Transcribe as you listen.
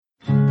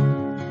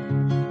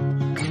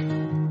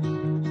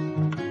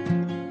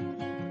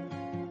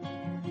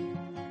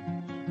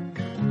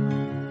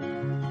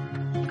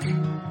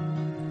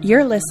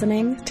You're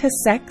listening to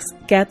Sex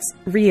Gets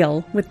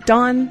Real with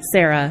Dawn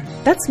Sarah.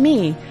 That's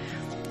me.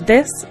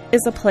 This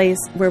is a place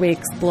where we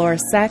explore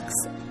sex,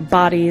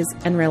 bodies,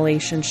 and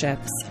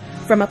relationships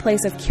from a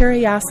place of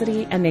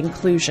curiosity and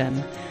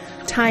inclusion,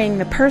 tying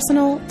the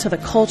personal to the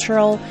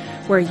cultural,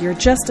 where you're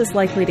just as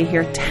likely to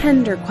hear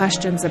tender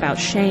questions about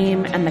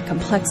shame and the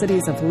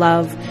complexities of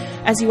love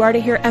as you are to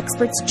hear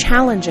experts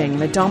challenging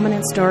the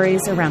dominant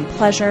stories around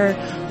pleasure,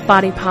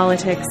 body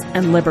politics,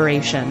 and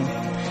liberation.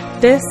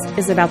 This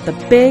is about the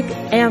big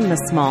and the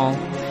small,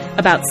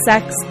 about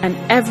sex and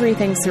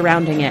everything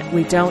surrounding it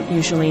we don't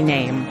usually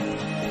name.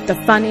 The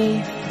funny,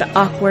 the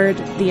awkward,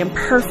 the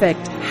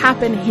imperfect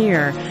happen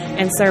here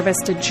in service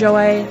to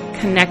joy,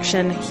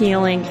 connection,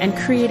 healing, and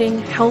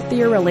creating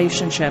healthier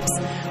relationships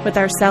with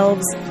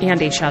ourselves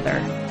and each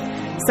other.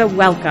 So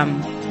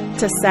welcome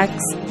to Sex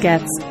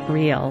Gets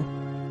Real.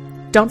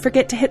 Don't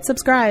forget to hit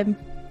subscribe.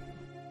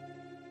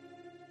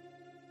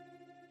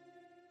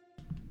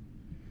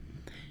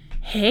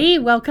 Hey,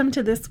 welcome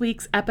to this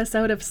week's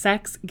episode of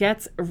Sex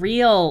Gets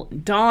Real.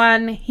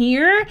 Dawn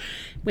here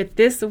with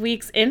this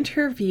week's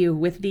interview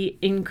with the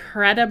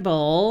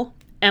incredible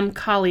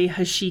Kali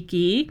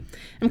Hashiki.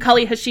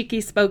 Kali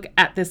Hashiki spoke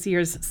at this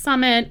year's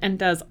summit and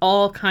does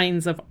all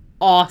kinds of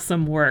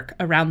awesome work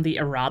around the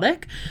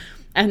erotic.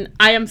 And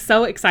I am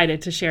so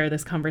excited to share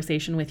this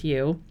conversation with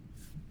you.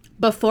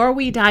 Before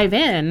we dive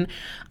in,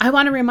 I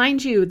want to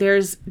remind you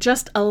there's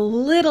just a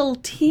little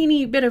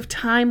teeny bit of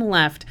time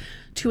left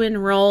to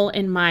enroll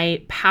in my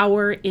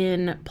Power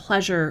in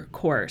Pleasure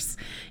course.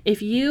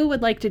 If you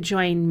would like to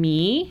join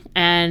me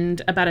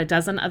and about a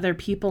dozen other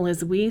people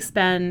as we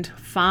spend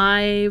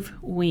 5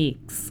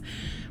 weeks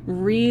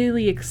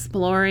really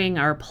exploring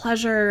our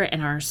pleasure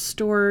and our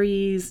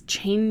stories,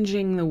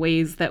 changing the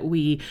ways that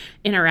we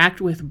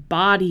interact with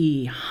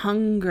body,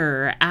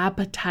 hunger,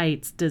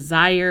 appetites,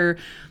 desire,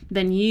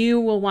 then you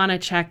will want to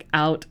check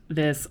out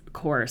this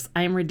course.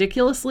 I am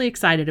ridiculously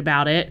excited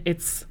about it.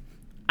 It's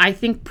I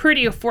think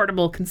pretty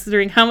affordable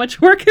considering how much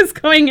work is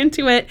going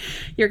into it.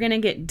 You're going to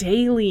get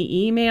daily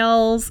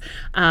emails.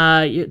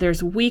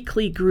 There's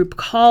weekly group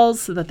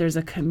calls so that there's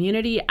a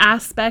community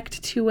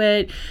aspect to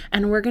it.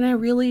 And we're going to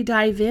really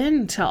dive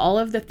into all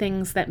of the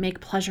things that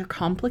make pleasure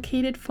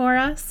complicated for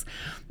us,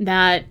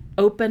 that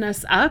open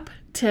us up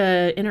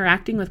to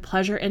interacting with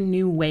pleasure in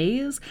new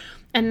ways.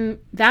 And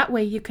that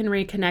way you can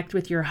reconnect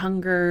with your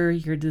hunger,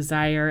 your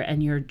desire,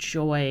 and your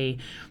joy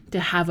to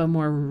have a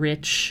more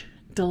rich,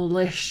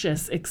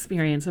 delicious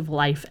experience of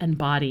life and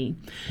body.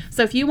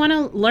 So if you want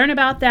to learn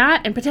about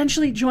that and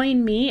potentially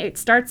join me, it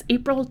starts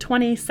April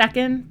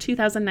 22nd,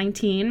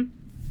 2019,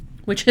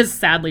 which is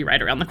sadly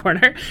right around the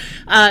corner.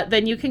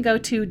 Then you can go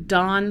to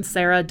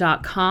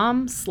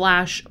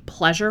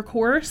dawnsarah.com/pleasure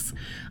course.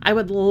 I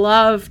would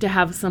love to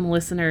have some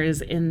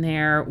listeners in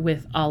there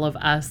with all of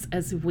us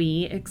as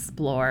we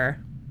explore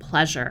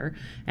pleasure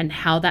and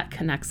how that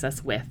connects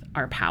us with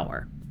our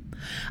power.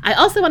 I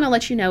also want to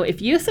let you know,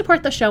 if you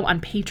support the show on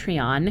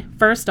Patreon,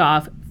 first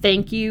off,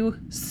 thank you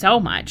so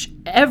much.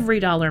 Every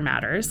dollar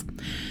matters.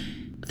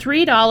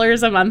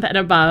 $3 a month and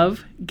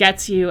above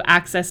gets you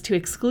access to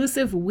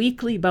exclusive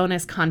weekly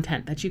bonus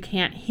content that you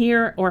can't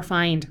hear or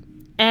find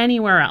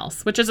anywhere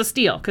else, which is a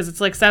steal because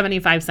it's like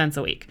 75 cents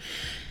a week.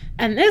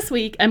 And this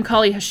week,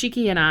 Kali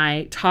Hashiki and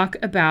I talk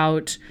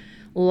about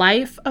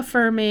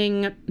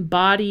life-affirming,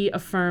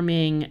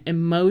 body-affirming,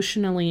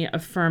 emotionally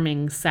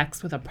affirming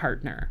sex with a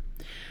partner.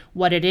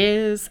 What it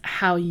is,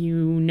 how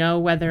you know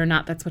whether or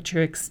not that's what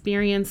you're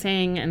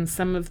experiencing, and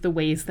some of the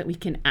ways that we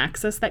can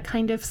access that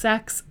kind of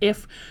sex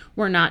if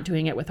we're not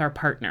doing it with our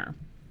partner.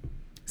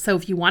 So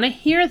if you want to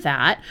hear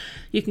that,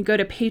 you can go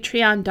to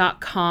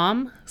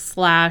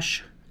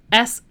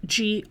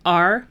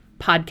patreon.com/SGR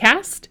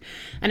podcast.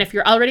 And if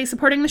you're already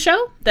supporting the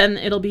show, then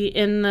it'll be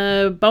in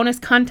the bonus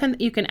content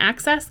that you can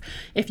access.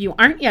 If you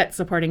aren't yet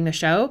supporting the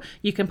show,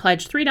 you can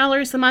pledge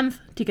 $3 a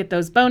month to get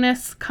those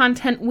bonus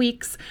content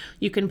weeks.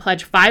 You can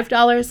pledge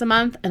 $5 a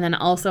month and then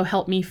also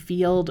help me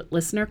field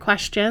listener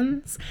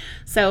questions.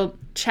 So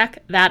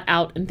check that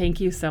out, and thank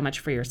you so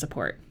much for your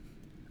support.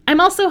 I'm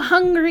also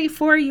hungry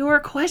for your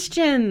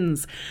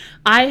questions.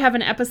 I have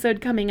an episode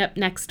coming up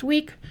next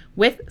week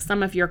with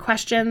some of your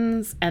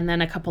questions and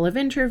then a couple of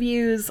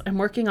interviews. I'm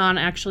working on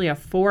actually a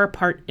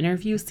 4-part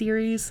interview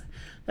series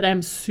that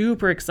I'm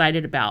super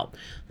excited about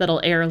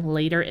that'll air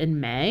later in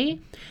May.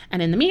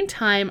 And in the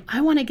meantime,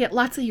 I want to get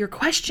lots of your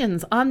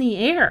questions on the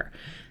air.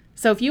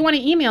 So if you want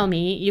to email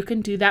me, you can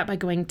do that by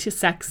going to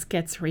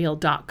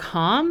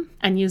sexgetsreal.com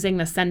and using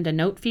the send a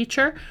note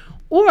feature,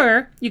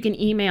 or you can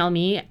email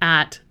me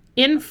at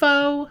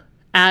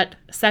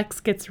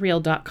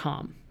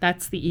info@sexgetsreal.com.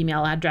 That's the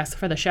email address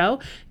for the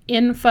show,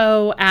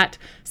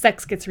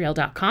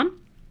 info@sexgetsreal.com.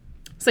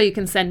 So you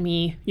can send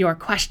me your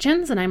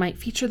questions and I might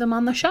feature them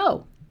on the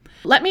show.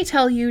 Let me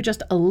tell you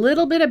just a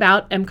little bit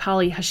about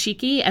Kali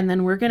Hashiki, and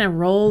then we're going to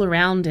roll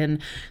around in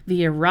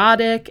the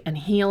erotic and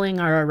healing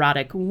our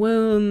erotic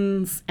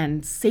wounds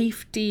and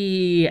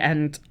safety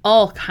and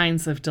all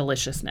kinds of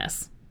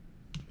deliciousness.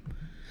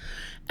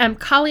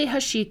 Kali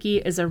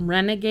Hashiki is a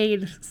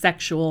renegade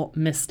sexual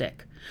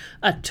mystic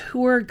a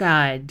tour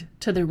guide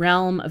to the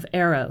realm of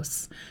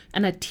Eros,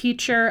 and a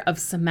teacher of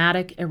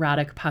somatic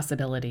erotic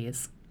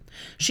possibilities.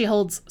 She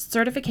holds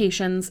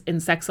certifications in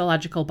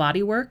sexological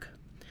bodywork,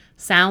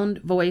 sound,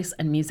 voice,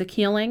 and music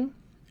healing,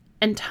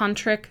 and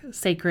tantric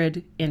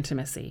sacred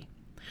intimacy.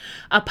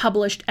 A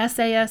published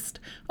essayist,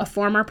 a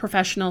former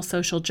professional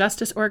social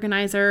justice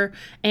organizer,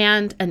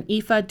 and an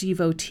IFA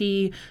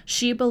devotee,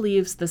 she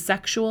believes the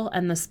sexual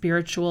and the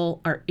spiritual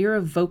are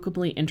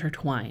irrevocably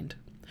intertwined.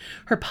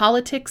 Her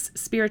politics,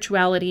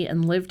 spirituality,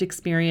 and lived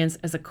experience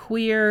as a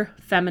queer,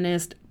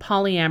 feminist,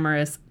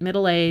 polyamorous,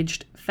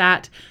 middle-aged,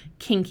 fat,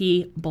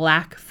 kinky,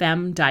 black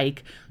femme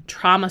dyke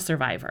trauma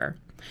survivor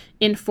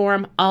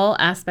inform all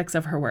aspects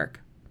of her work.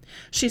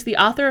 She's the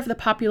author of the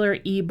popular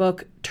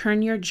ebook,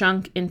 Turn Your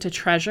Junk into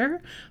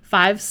Treasure,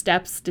 5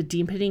 Steps to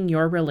Deepening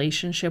Your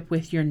Relationship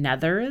with Your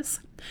Nethers.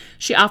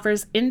 She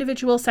offers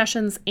individual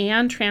sessions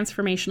and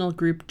transformational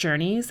group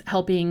journeys,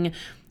 helping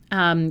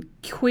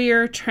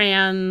queer,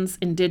 trans,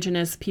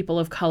 indigenous, people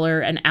of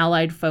color, and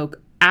allied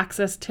folk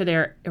access to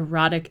their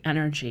erotic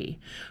energy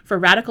for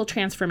radical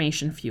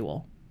transformation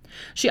fuel.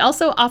 She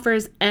also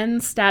offers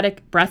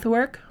N-static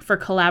breathwork for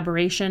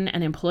collaboration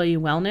and employee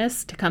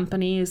wellness to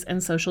companies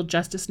and social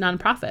justice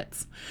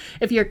nonprofits.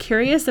 If you're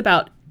curious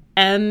about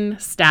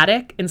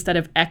N-static instead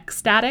of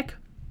ecstatic,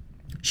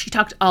 she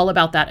talked all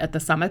about that at the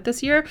summit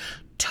this year.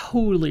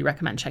 Totally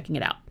recommend checking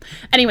it out.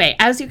 Anyway,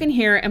 as you can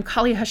hear,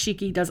 Mkali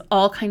Hashiki does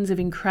all kinds of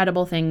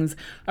incredible things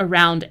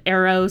around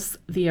Eros,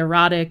 the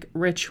erotic,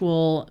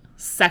 ritual,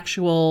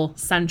 sexual,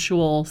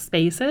 sensual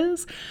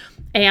spaces.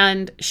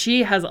 And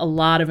she has a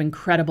lot of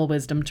incredible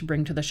wisdom to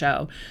bring to the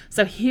show.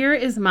 So here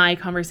is my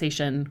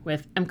conversation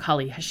with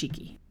Mkali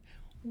Hashiki.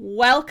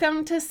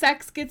 Welcome to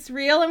Sex Gets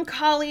Real,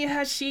 Mkali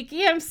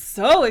Hashiki. I'm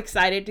so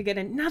excited to get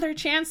another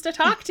chance to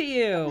talk to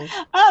you.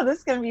 Oh, this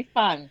is going to be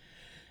fun.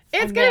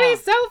 It's going to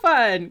be so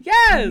fun.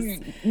 Yes.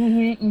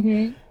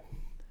 Mm-hmm.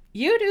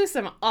 You do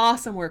some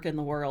awesome work in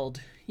the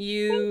world.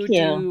 You Thank you.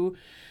 do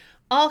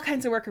all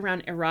kinds of work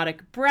around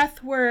erotic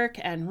breath work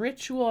and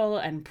ritual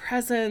and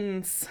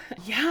presence.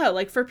 Yeah,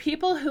 like for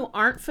people who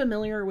aren't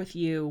familiar with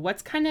you,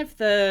 what's kind of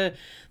the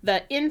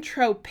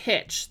intro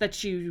pitch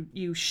that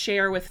you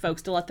share with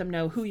folks to let them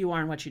know who you are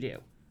and what you do?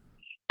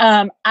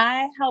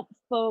 I help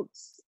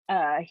folks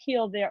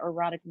heal their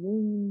erotic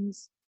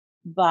wounds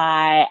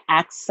by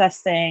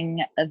accessing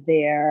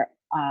their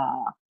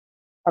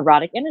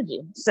erotic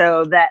energy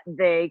so that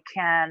they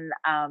can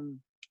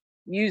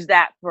use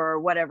that for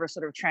whatever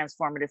sort of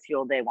transformative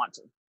fuel they want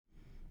to.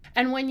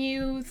 And when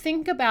you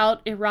think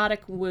about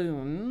erotic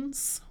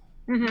wounds,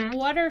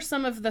 what are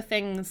some of the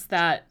things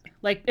that,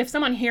 like, if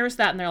someone hears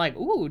that and they're like,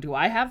 ooh, do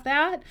I have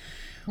that?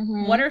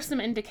 What are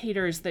some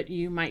indicators that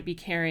you might be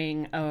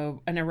carrying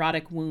an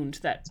erotic wound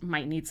that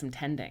might need some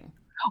tending?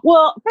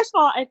 Well, first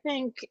of all, I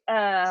think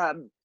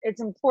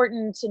it's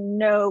important to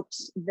note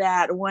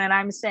that when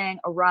I'm saying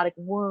erotic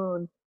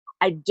wound,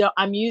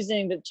 I'm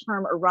using the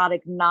term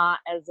erotic not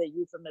as a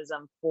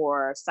euphemism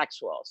for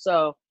sexual.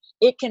 So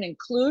it can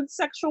include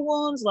sexual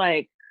wounds,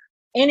 like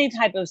any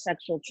type of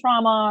sexual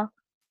trauma,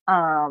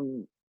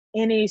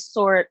 any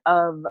sort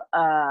of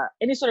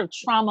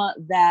trauma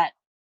that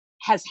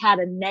has had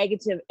a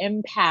negative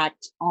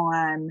impact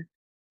on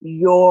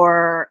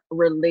your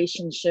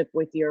relationship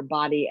with your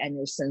body and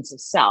your sense of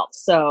self.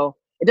 So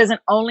it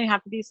doesn't only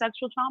have to be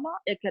sexual trauma.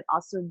 It could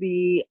also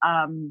be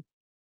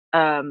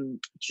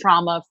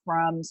trauma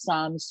from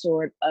some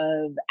sort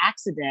of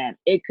accident.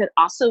 It could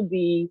also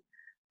be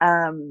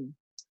the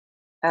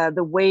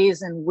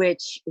ways in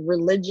which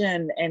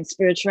religion and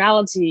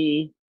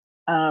spirituality,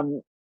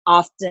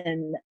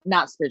 often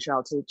not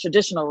spirituality,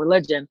 traditional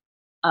religion,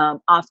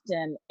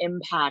 often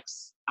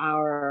impacts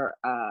our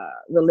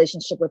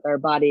relationship with our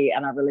body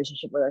and our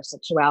relationship with our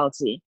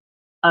sexuality.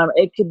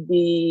 It could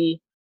be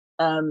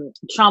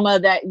trauma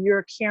that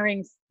you're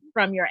carrying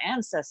from your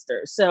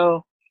ancestors.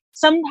 So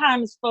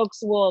sometimes folks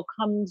will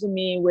come to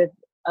me with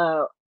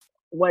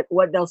what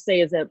they'll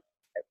say is that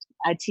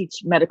I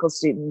teach medical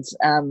students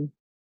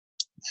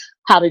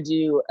how to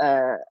do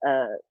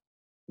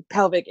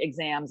pelvic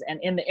exams, and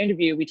in the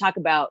interview we talk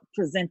about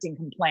presenting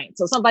complaints.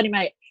 So somebody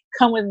might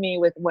come with me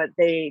with what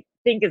they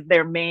think is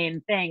their main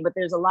thing, but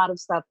there's a lot of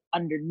stuff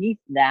underneath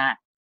that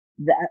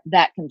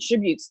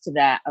contributes to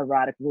that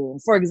erotic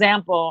wound. For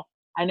example,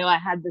 I know I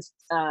had this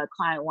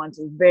client once.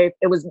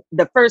 It was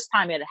the first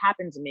time it had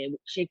happened to me.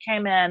 She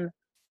came in.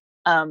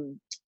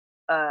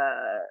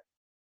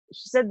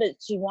 She said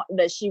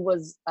that she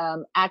was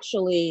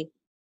actually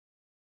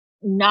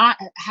not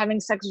having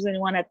sex with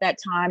anyone at that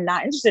time,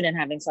 not interested in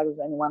having sex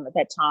with anyone at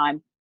that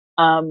time,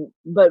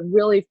 but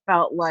really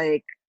felt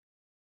like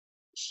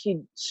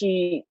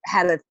she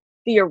had a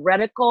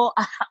theoretical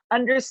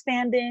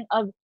understanding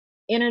of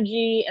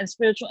energy and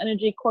spiritual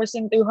energy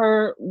coursing through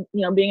her,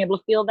 being able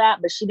to feel that,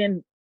 but she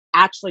didn't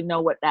actually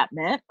know what that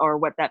meant or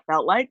what that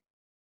felt like.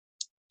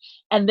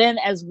 And then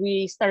as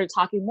we started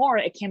talking more,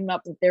 it came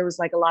up that there was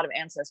like a lot of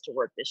ancestor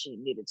work that she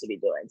needed to be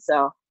doing.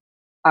 So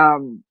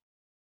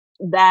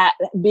that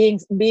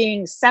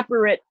being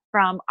separate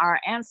from our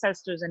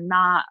ancestors and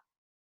not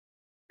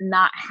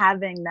not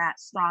having that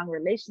strong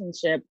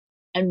relationship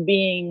and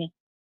being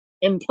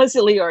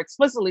implicitly or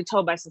explicitly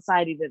told by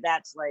society that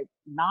that's like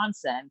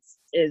nonsense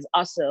is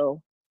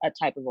also a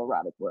type of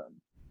erotic wound.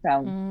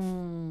 So,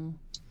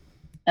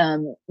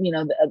 Mm.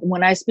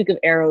 when I speak of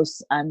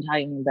eros, I'm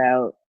talking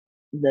about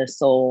the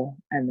soul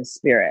and the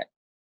spirit.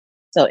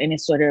 So any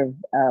sort of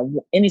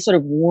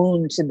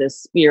wound to the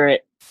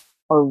spirit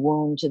or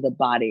wound to the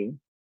body,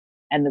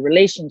 and the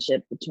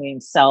relationship between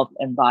self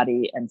and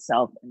body and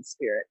self and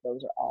spirit,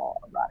 those are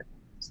all erotic.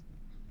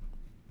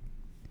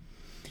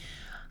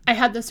 I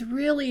had this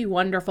really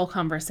wonderful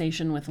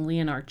conversation with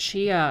Leonard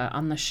Chia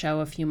on the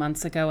show a few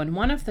months ago, and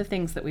one of the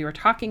things that we were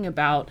talking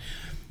about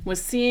was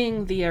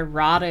seeing the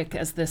erotic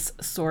as this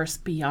source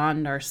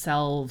beyond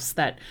ourselves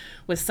that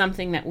was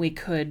something that we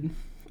could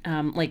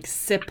like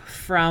sip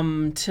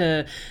from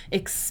to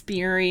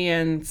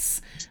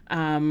experience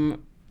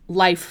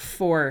life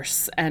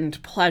force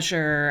and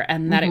pleasure,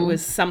 and that it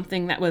was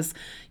something that was,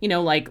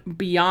 like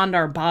beyond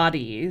our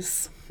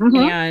bodies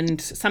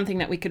and something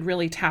that we could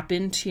really tap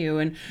into.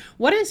 And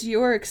what is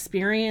your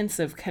experience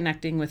of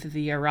connecting with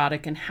the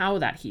erotic and how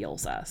that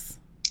heals us?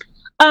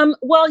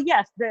 Well,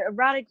 yes, the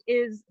erotic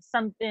is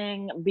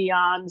something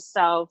beyond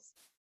self.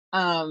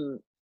 Um,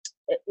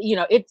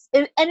 and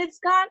it's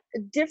got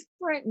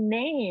different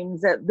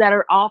names that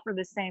are all for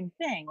the same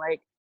thing.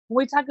 Like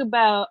when we talk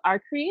about our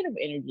creative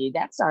energy,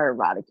 that's our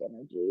erotic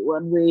energy.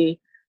 When we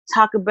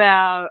talk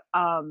about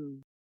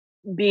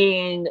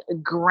being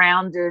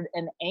grounded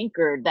and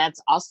anchored, that's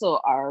also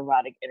our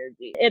erotic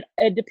energy.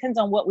 It depends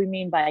on what we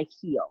mean by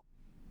heal.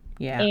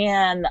 Yeah.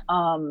 And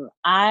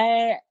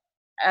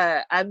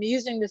I'm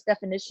using this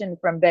definition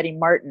from Betty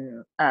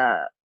Martin,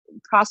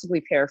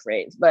 possibly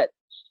paraphrased, but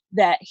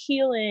that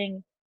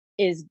healing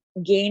is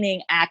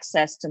gaining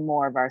access to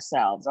more of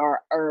ourselves,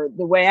 or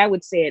the way I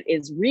would say it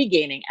is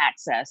regaining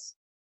access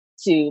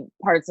to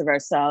parts of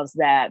ourselves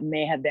that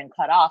may have been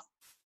cut off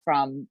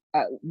from,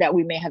 that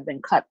we may have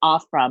been cut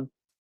off from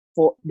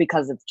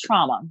because of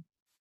trauma.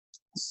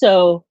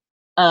 So,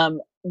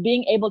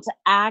 being able to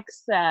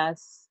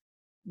access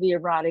the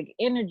erotic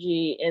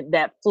energy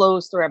that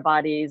flows through our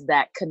bodies,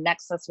 that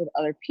connects us with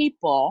other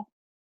people,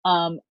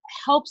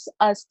 helps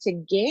us to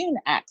gain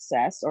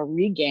access or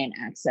regain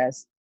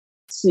access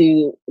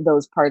to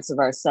those parts of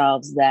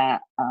ourselves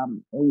that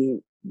we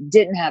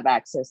didn't have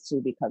access to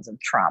because of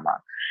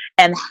trauma.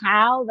 And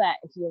how that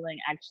healing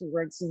actually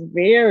works is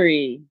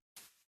very,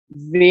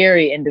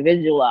 very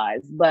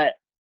individualized. But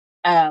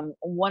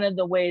one of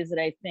the ways that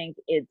I think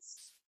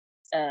it's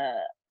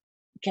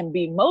can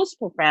be most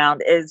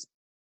profound is,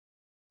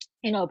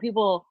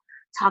 people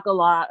talk a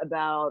lot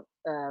about,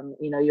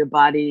 your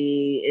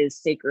body is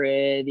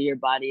sacred, your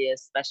body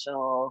is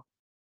special.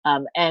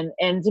 And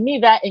to me,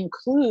 that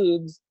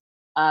includes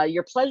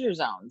your pleasure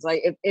zones.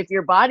 Like if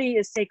your body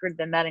is sacred,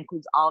 then that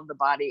includes all of the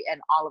body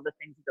and all of the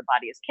things that the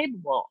body is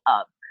capable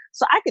of.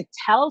 So I could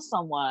tell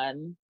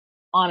someone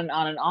on and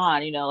on and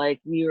on, like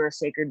you're a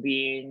sacred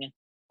being.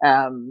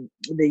 The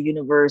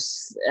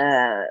universe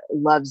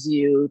loves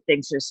you,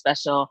 thinks you're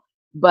special,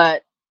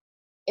 but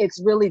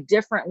it's really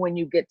different when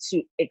you get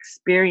to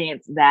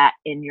experience that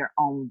in your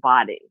own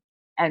body.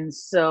 And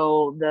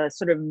so the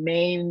sort of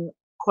main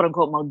quote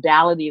unquote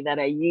modality that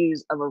I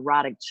use of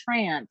erotic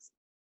trance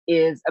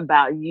is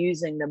about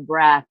using the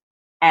breath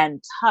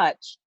and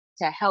touch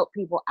to help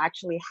people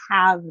actually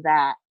have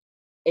that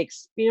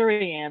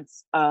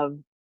experience of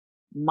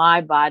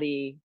my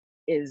body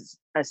is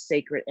a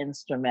sacred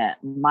instrument.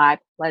 My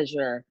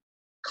pleasure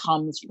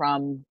comes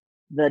from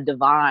the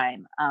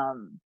divine.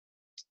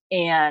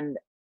 And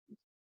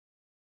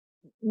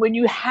when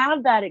you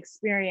have that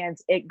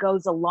experience, it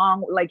goes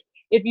along. Like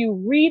if you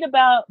read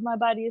about my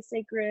body is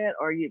sacred,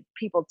 or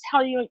people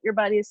tell you your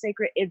body is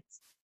sacred,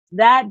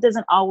 that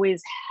doesn't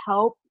always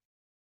help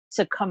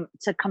to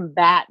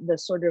combat the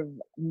sort of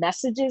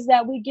messages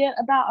that we get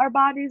about our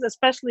bodies,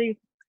 especially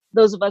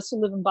those of us who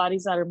live in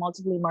bodies that are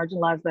multiply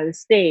marginalized by the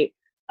state,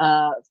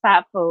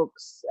 fat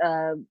folks,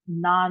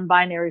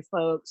 non-binary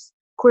folks,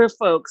 queer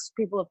folks,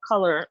 people of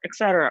color,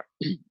 etc.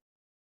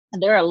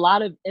 And there are a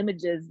lot of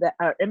images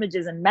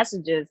and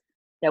messages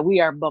that we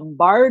are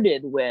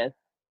bombarded with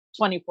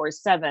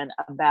 24/7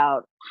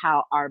 about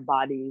how our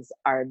bodies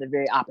are the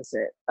very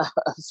opposite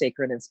of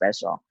sacred and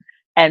special.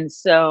 And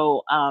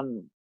so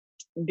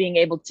being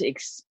able to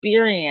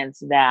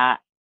experience that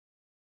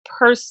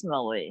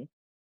personally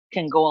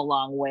can go a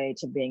long way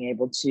to being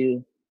able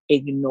to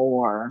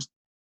ignore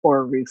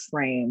or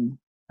reframe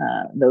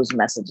those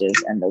messages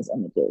and those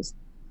images.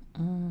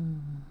 Mm.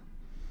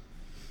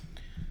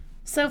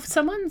 So if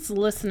someone's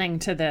listening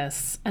to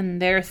this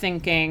and they're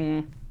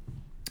thinking,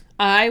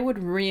 I would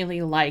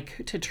really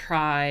like to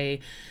try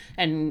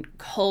and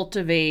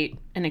cultivate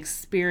an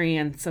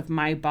experience of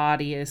my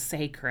body as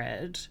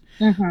sacred,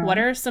 what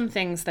are some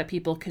things that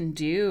people can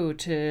do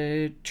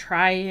to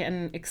try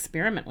and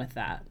experiment with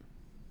that?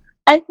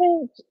 I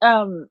think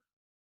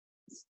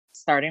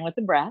starting with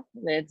the breath,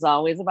 it's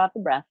always about the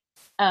breath.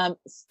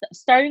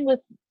 Starting with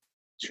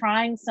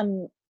trying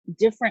some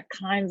different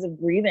kinds of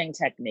breathing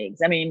techniques.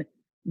 I mean,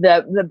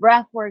 The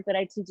breath work that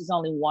I teach is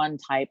only one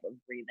type of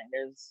breathing.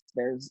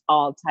 There's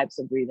all types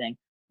of breathing.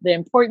 The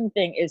important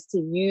thing is to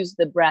use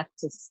the breath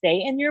to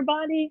stay in your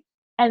body,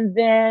 and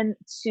then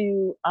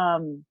to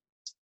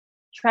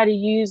try to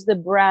use the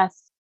breath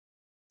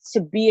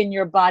to be in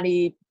your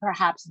body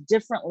perhaps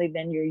differently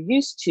than you're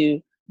used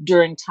to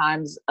during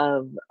times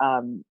of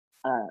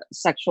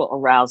sexual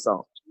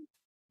arousal.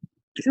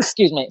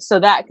 Excuse me. So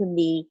that can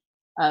be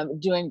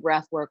doing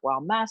breath work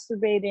while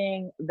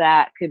masturbating.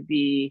 That could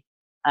be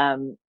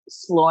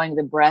slowing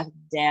the breath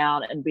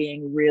down and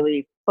being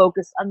really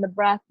focused on the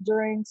breath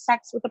during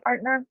sex with a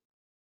partner.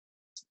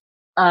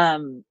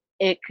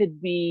 It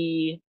could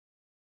be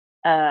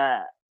uh,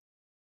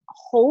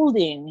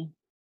 holding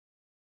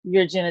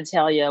your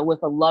genitalia with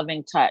a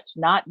loving touch,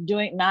 not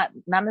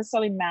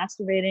necessarily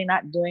masturbating,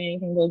 not doing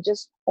anything, but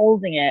just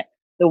holding it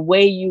the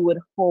way you would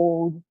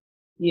hold,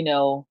 you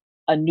know,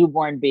 a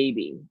newborn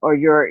baby, or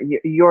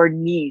your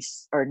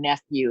niece or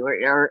nephew,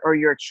 or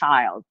your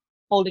child,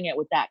 holding it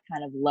with that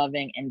kind of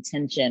loving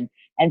intention,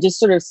 and just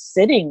sort of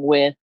sitting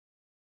with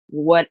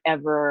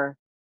whatever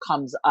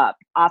comes up.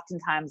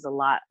 Oftentimes a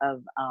lot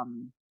of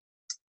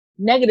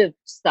negative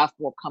stuff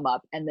will come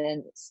up, and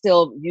then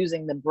still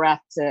using the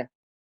breath to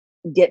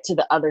get to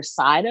the other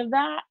side of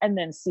that, and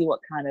then see what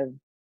kind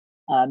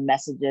of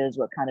messages,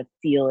 what kind of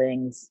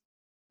feelings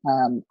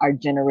are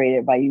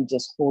generated by you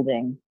just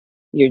holding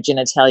your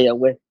genitalia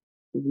with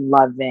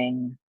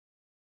loving,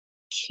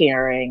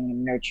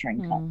 caring,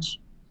 nurturing touch.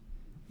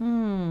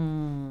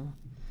 Hmm.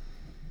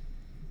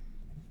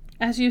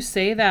 As you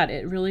say that,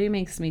 it really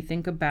makes me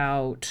think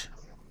about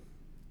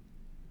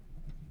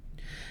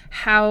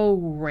how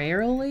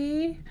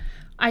rarely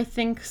I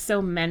think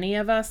so many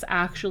of us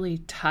actually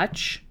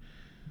touch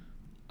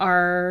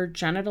our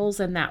genitals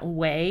in that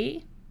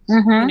way.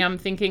 You know, I'm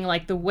thinking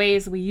like the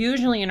ways we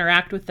usually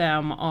interact with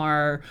them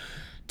are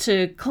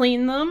to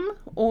clean them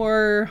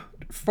or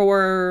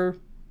for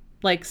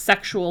like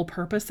sexual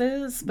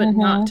purposes, but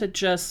not to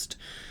just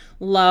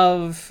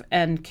love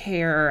and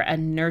care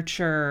and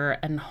nurture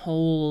and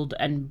hold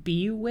and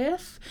be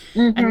with.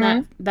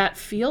 And that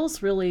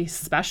feels really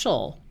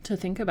special to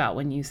think about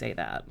when you say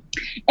that.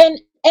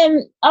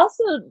 And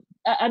also,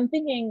 I'm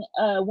thinking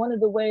one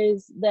of the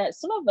ways that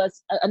some of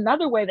us,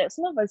 another way that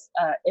some of us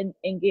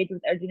engage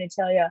with our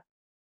genitalia,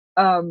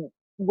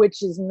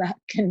 which is not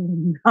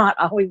cannot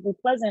always be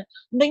pleasant.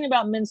 I'm thinking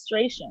about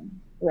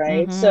menstruation,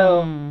 right?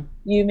 So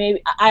you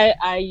maybe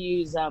I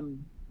use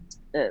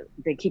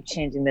they keep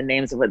changing the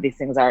names of what these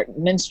things are.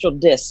 Menstrual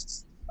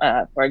discs,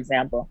 for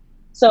example.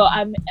 So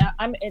I'm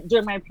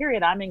during my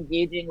period, I'm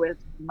engaging with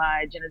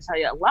my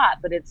genitalia a lot,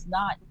 but it's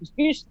not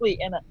usually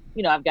in a,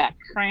 you know, I've got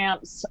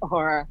cramps,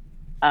 or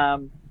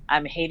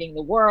I'm hating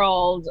the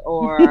world,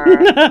 or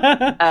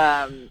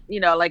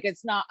you know, like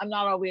it's not, I'm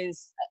not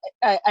always,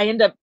 I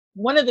end up,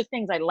 one of the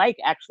things I like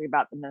actually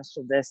about the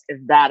menstrual disc is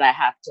that I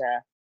have to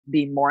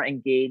be more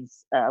engaged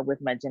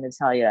with my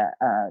genitalia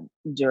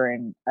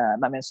during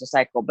my menstrual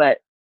cycle, but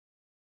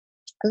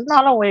it's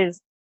not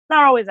always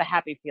a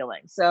happy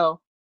feeling.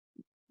 So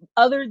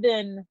other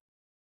than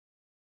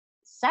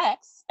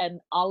sex,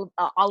 and all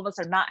of us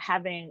are not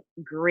having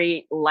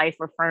great life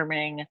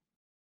affirming,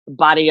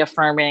 body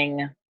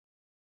affirming,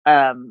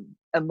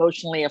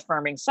 emotionally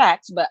affirming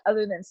sex, but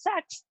other than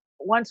sex,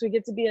 once we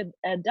get to be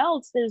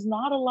adults, there's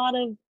not a lot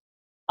of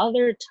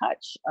other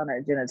touch on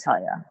our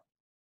genitalia,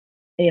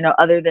 you know,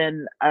 other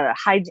than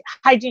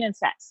hygiene and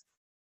sex.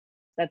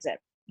 That's it.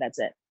 That's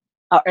it.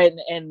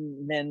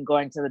 And then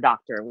going to the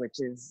doctor, which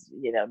is,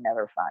 you know,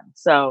 never fun.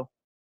 So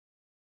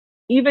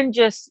even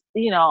just,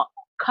 you know,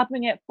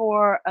 cupping it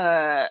for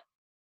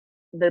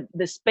the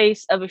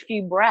space of a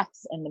few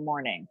breaths in the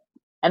morning.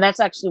 And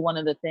that's actually one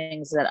of the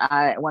things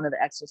that one of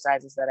the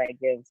exercises that I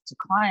give to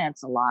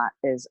clients a lot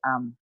is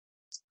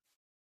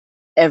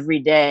every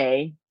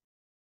day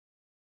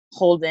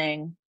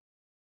holding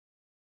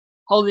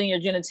your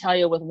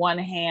genitalia with one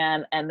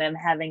hand, and then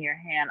having your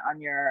hand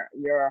on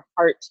your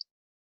heart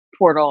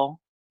portal,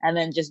 and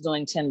then just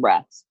doing 10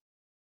 breaths,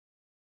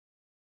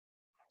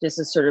 just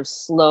to sort of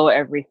slow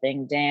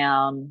everything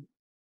down,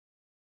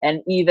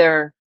 and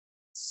either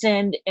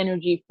send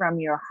energy from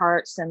your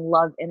heart, send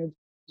love energy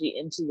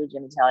into your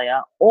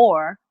genitalia,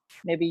 or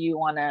maybe you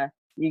want to,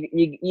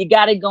 you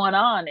got it going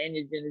on in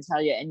your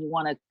genitalia, and you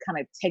want to kind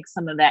of take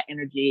some of that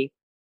energy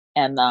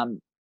and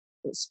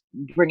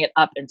bring it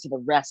up into the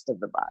rest of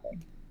the body.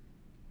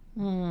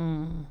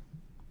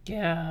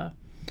 Yeah.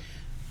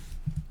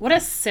 What a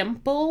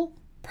simple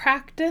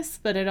practice,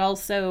 but it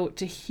also,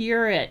 to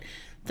hear it,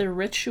 the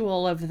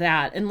ritual of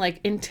that, and like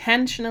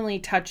intentionally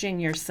touching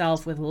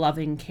yourself with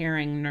loving,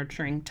 caring,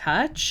 nurturing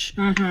touch,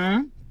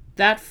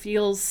 that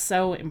feels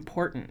so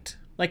important.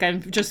 Like,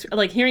 I'm just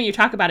like hearing you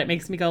talk about it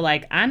makes me go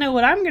like, I know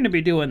what I'm going to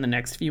be doing the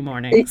next few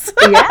mornings.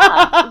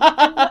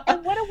 Yeah.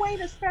 And what a way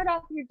to start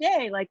off your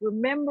day, like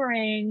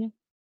remembering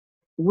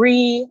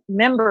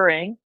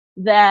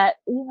that,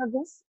 you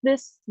know,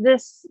 this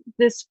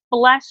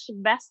flesh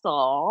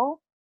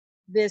vessel,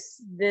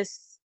 this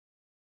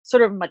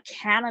sort of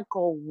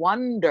mechanical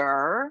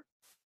wonder,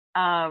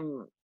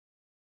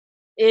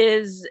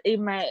 is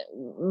in my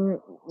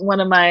one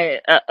of my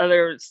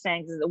other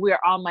sayings is that we are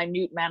all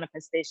minute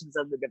manifestations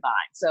of the divine.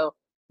 So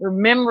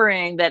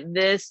remembering that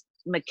this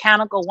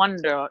mechanical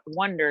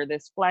wonder,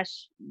 this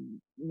flesh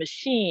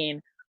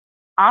machine,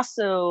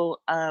 also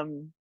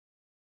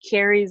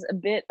carries a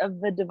bit of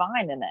the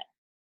divine in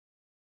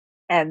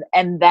it,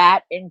 and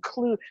that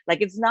include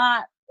like it's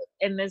not.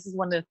 And this is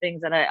one of the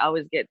things that I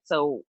always get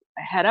so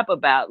head up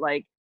about,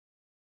 like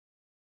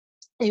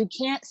you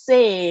can't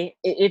say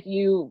if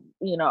you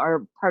know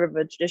are part of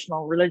a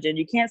traditional religion,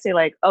 you can't say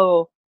like,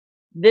 oh,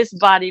 this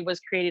body was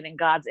created in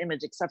God's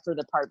image except for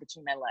the part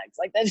between my legs.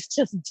 Like that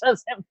just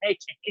doesn't make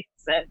any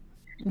sense.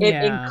 It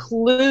Yeah.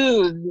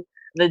 includes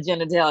the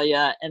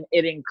genitalia, and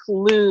it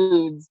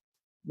includes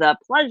the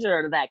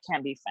pleasure that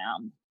can be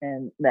found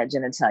in that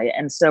genitalia.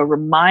 And so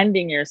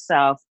reminding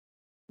yourself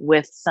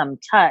with some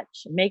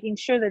touch, making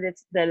sure that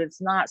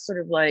it's not sort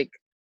of like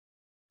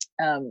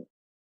um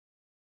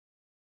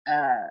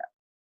uh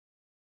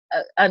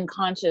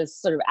unconscious,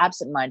 sort of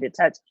absent-minded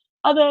touch.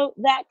 Although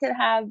that could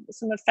have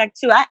some effect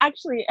too. I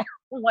actually am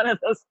one of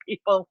those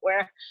people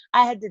where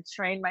I had to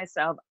train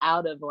myself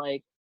out of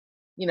like,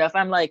 if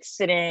I'm like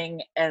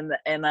sitting in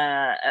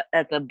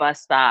at the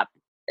bus stop,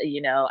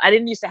 I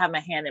didn't used to have my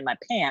hand in my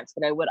pants,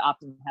 but I would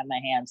often have my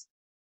hands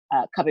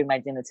cupping my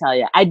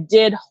genitalia. I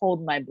did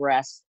hold my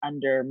breast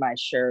under my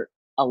shirt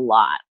a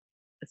lot,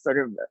 sort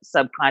of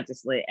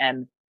subconsciously,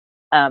 and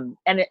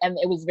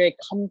it was very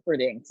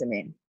comforting to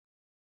me.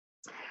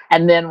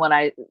 And then when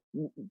I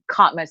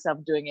caught myself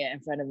doing it in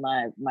front of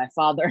my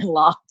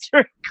father-in-law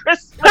during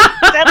Christmas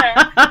dinner,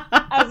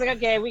 I was like,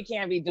 okay, we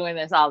can't be doing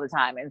this all the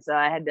time. And so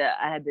I had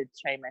to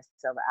train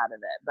myself out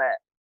of it.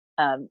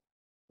 But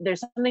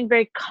there's something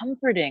very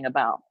comforting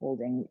about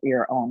holding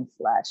your own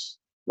flesh,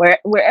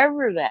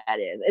 wherever that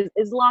is,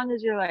 as long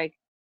as you're like,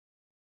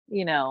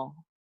 you know,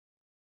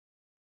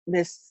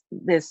 this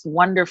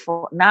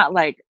wonderful, not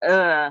like,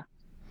 I'm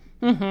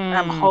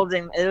Hmm.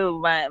 holding,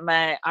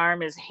 my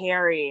arm is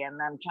hairy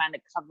and I'm trying to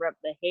cover up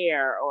the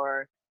hair,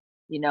 or,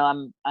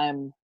 I'm,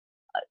 and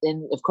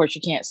of course you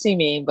can't see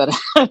me, but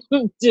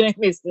I'm doing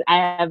this.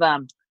 I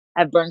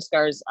have burn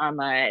scars on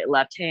my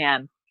left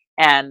hand,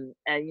 and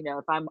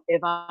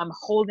if I'm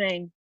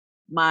holding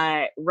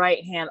my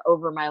right hand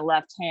over my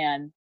left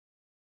hand,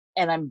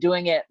 and I'm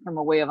doing it from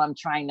a way of I'm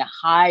trying to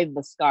hide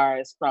the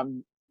scars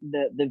from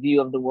the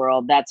view of the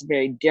world, that's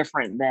very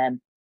different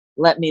than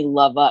let me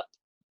love up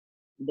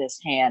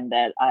this hand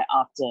that I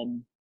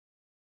often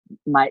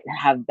might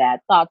have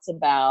bad thoughts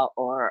about,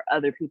 or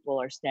other people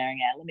are staring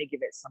at. Let me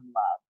give it some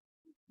love.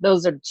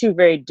 Those are two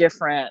very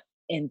different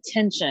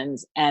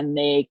intentions, and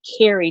they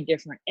carry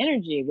different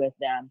energy with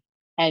them,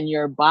 and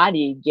your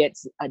body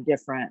gets a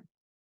different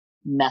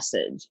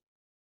message.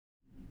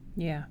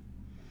 Yeah.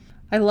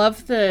 I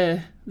love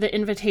the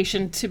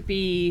invitation to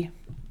be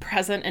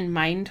present and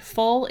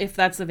mindful if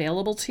that's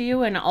available to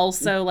you, and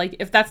also like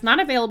if that's not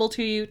available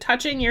to you,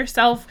 touching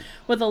yourself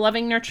with a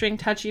loving nurturing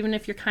touch, even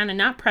if you're kind of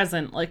not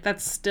present, like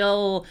that's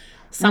still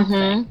Hmm.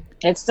 something.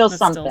 It's still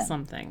That's still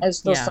something. something. It's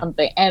still Yeah.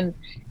 something. And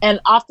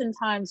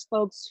oftentimes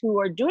folks who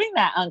are doing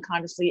that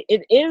unconsciously,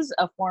 it is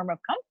a form of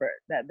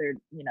comfort that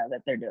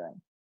they're doing.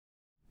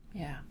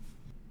 Yeah.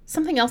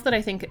 Something else that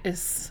I think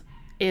is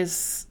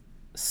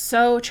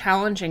so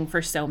challenging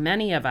for so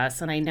many of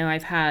us, and I know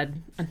I've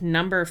had a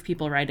number of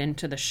people write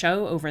into the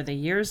show over the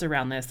years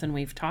around this, and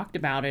we've talked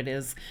about it,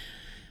 is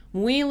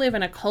we live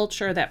in a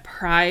culture that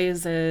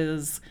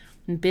prizes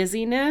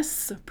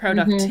busyness, Hmm.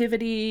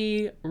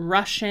 productivity,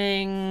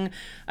 rushing,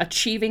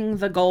 achieving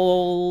the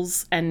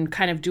goals, and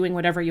kind of doing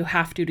whatever you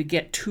have to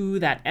get to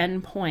that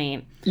end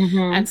point.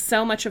 Hmm. And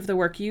so much of the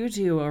work you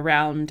do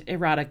around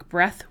erotic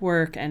breath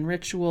work and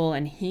ritual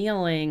and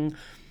healing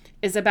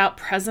is about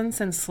presence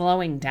and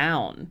slowing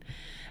down.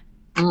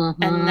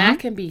 And that Hmm.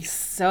 can be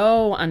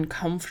so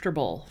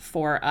uncomfortable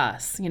for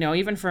us.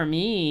 Even for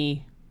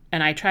me,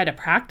 and I try to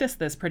practice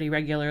this pretty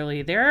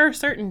regularly, there are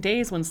certain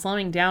days when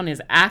slowing down is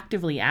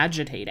actively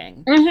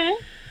agitating. Hmm.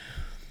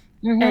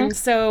 Hmm. And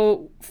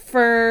so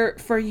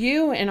for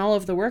you and all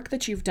of the work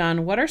that you've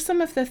done, what are some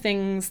of the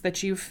things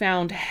that you've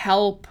found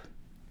help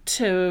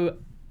to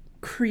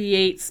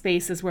create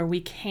spaces where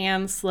we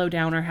can slow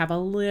down or have a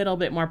little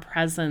bit more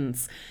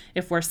presence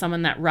if we're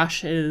someone that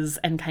rushes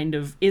and kind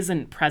of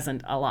isn't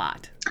present a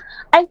lot?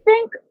 I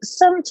think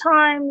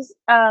sometimes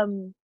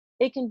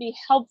it can be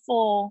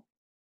helpful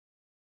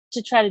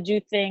to try to do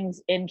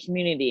things in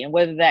community, and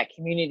whether that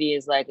community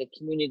is like a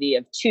community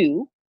of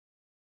two,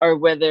 or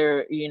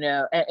whether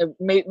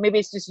maybe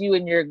it's just you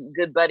and your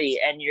good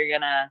buddy, and you're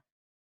gonna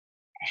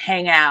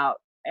hang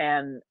out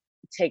and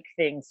take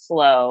things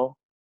slow,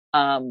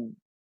 um,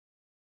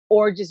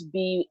 or just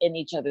be in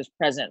each other's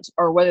presence,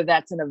 or whether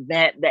that's an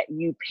event that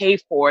you pay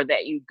for,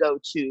 that you go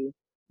to,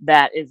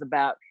 that is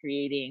about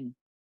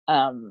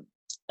um,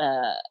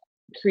 uh,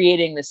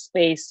 creating the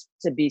space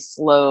to be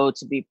slow,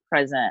 to be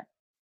present.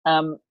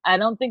 I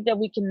don't think that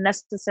we can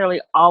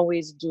necessarily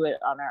always do it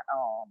on our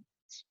own.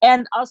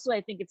 And also,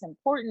 I think it's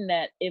important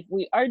that if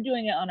we are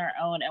doing it on our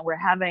own and we're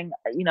having,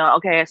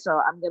 okay, so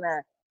I'm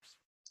gonna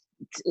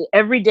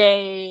every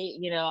day,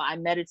 I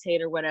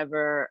meditate or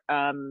whatever,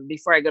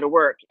 before I go to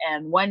work.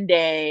 And one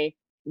day,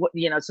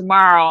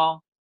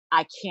 tomorrow,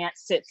 I can't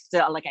sit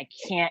still. Like, I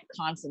can't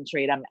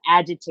concentrate. I'm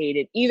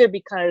agitated, either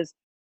because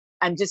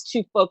I'm just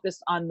too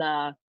focused on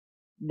the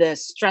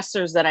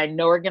stressors that I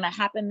know are going to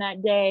happen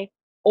that day,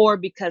 or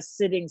because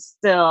sitting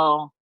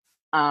still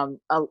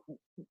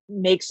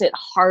makes it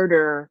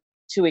harder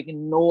to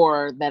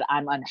ignore that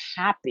I'm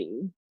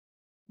unhappy,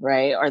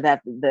 right? Or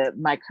that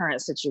my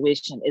current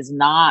situation is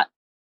not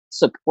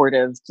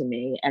supportive to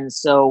me. And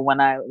so when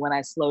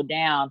I slow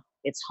down,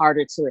 it's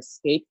harder to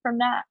escape from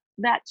that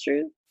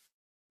truth.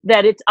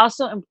 That it's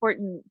also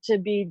important to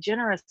be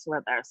generous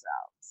with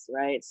ourselves,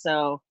 right?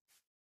 So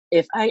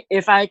if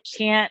I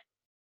can't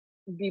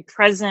be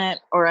present,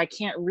 or I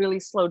can't really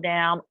slow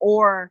down,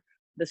 or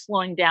the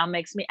slowing down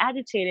makes me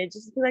agitated,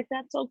 just be like,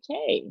 that's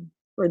okay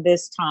for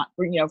this time,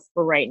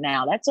 for right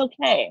now. That's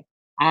okay.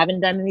 I haven't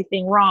done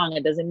anything wrong.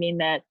 It doesn't mean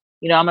that,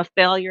 I'm a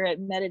failure at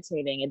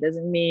meditating. It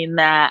doesn't mean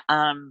that,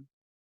 I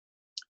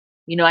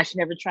should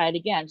never try it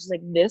again. Just like,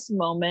 this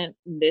moment,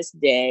 this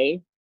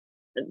day,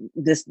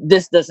 this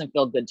doesn't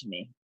feel good to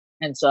me.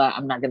 And so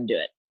I'm not going to do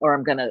it, or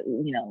I'm going to,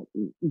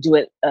 do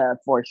it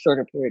for a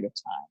shorter period of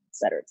time, et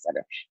cetera, et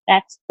cetera.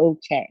 That's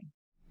okay.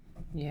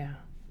 Yeah.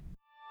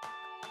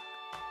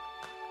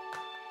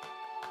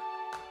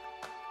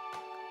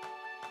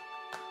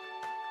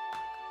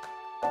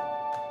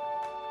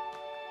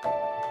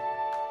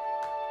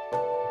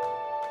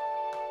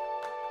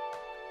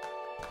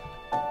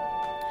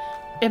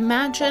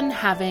 Imagine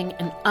having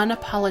an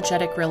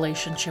unapologetic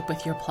relationship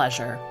with your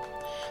pleasure.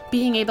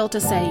 Being able to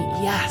say,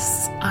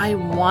 yes, I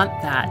want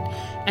that,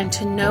 and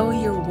to know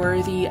you're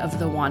worthy of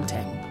the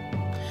wanting.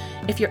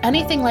 If you're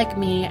anything like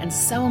me and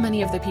so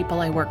many of the people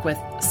I work with,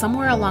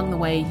 somewhere along the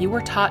way you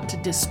were taught to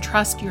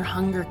distrust your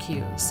hunger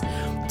cues,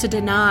 to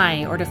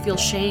deny or to feel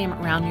shame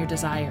around your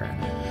desire,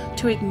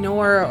 to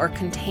ignore or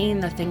contain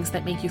the things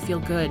that make you feel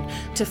good,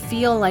 to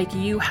feel like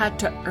you had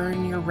to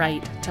earn your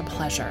right to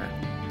pleasure.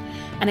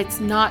 And it's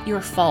not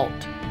your fault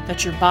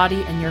that your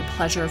body and your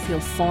pleasure feel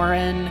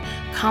foreign,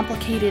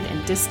 complicated,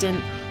 and distant.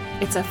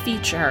 It's a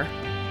feature,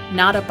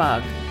 not a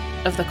bug,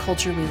 of the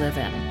culture we live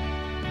in.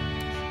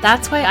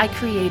 That's why I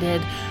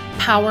created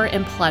Power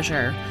in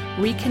Pleasure,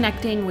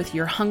 Reconnecting with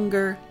Your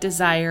Hunger,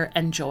 Desire,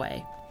 and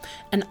Joy,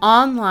 an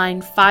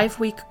online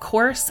 5-week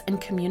course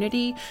and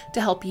community to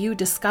help you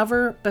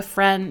discover,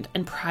 befriend,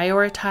 and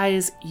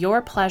prioritize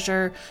your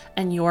pleasure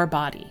and your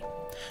body.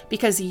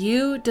 Because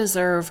you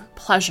deserve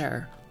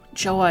pleasure,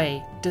 joy,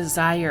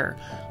 desire,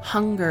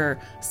 hunger,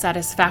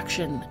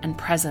 satisfaction, and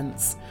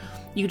presence.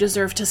 You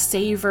deserve to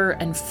savor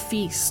and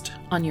feast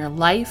on your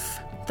life,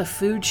 the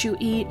foods you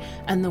eat,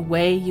 and the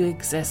way you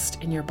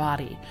exist in your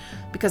body.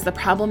 Because the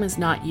problem is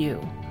not you.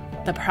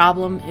 The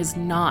problem is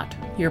not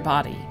your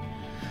body.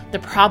 The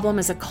problem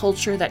is a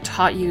culture that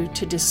taught you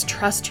to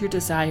distrust your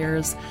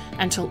desires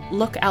and to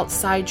look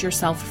outside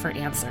yourself for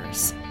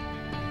answers.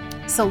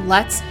 So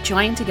let's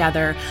join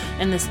together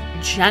in this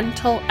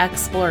gentle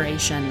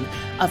exploration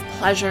of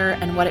pleasure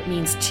and what it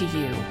means to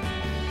you,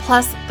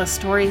 plus the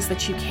stories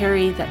that you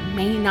carry that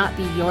may not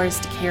be yours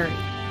to carry.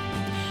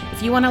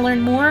 If you want to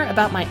learn more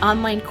about my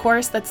online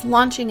course that's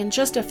launching in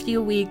just a few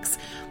weeks,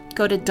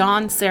 go to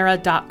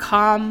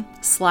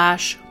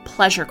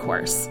dawnsarah.com/pleasure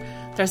course.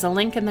 There's a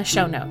link in the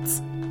show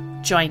notes.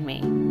 Join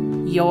me.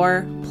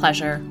 Your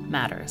pleasure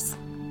matters.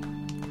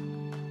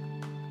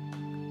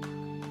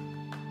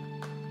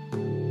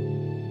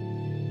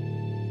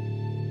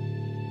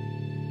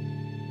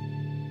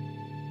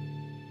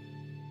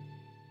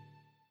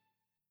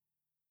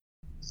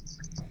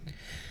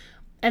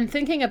 And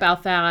thinking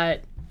about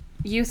that,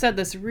 you said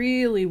this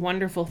really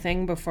wonderful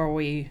thing before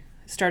we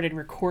started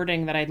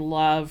recording that I'd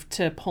love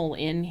to pull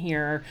in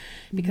here,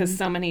 because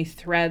so many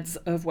threads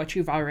of what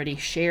you've already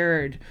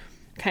shared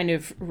kind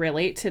of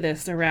relate to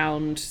this.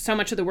 Around so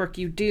much of the work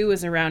you do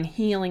is around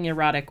healing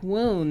erotic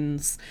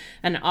wounds,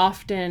 and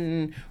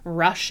often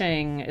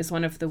rushing is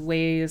one of the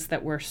ways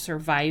that we're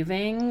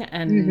surviving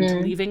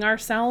and leaving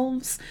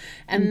ourselves.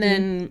 And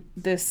then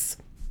this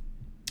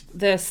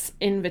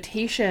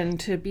invitation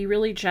to be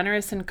really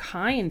generous and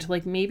kind,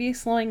 like maybe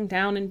slowing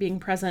down and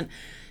being present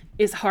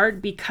is hard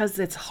because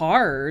it's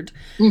hard.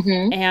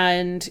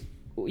 And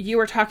you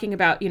were talking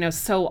about,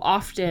 so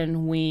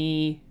often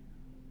we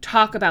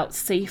talk about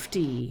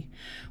safety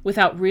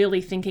without really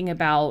thinking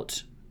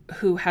about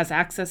who has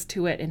access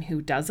to it and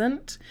who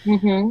doesn't.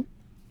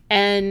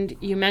 And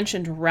you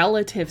mentioned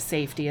relative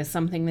safety as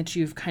something that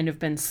you've kind of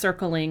been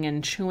circling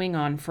and chewing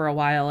on for a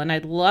while. And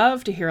I'd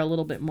love to hear a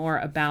little bit more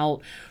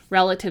about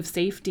relative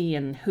safety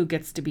and who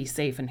gets to be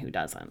safe and who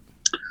doesn't.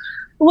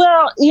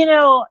 Well,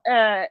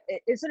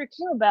 it sort of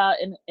came about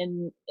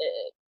in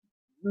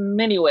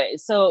many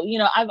ways. So,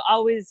 I've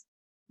always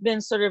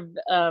been sort of,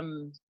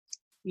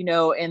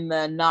 in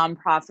the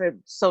nonprofit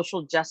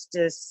social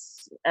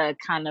justice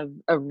kind of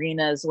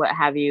arenas, what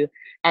have you.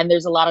 And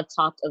there's a lot of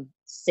talk of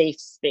safe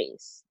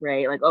space,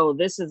 right? Like, oh,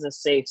 this is a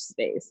safe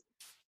space.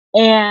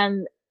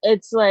 And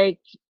it's like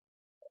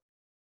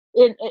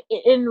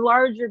in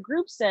larger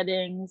group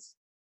settings,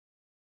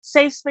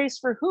 safe space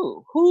for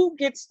who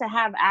gets to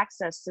have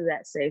access to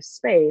that safe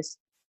space,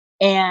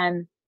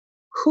 and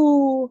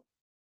who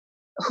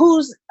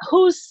whose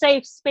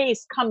safe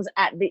space comes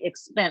at the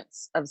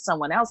expense of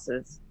someone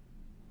else's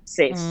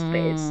safe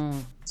space.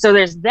 Mm. So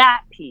there's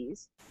that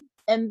piece.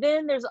 And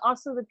then there's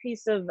also the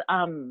piece of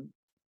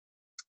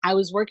I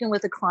was working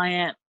with a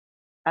client,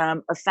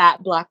 a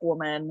fat Black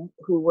woman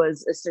who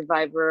was a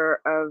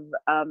survivor of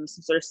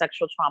some sort of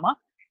sexual trauma,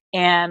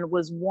 and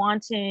was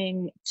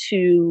wanting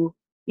to,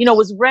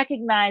 was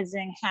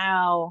recognizing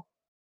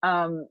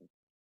um,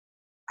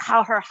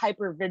 how her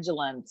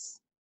hypervigilance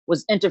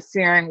was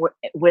interfering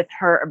with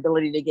her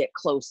ability to get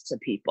close to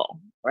people,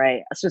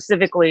 right?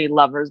 Specifically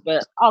lovers,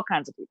 but all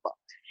kinds of people.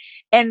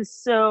 And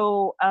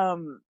so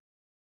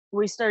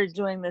we started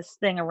doing this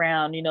thing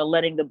around,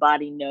 letting the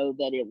body know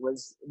that it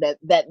was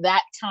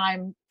that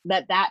time,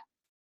 that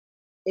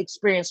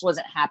experience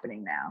wasn't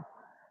happening now,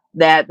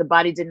 that the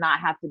body did not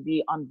have to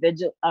be on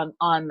vigil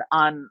on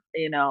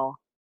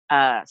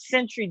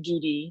sentry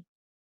duty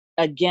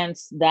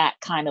against that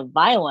kind of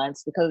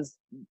violence, because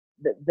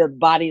the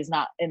body is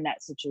not in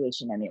that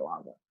situation any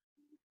longer.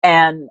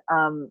 And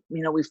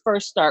we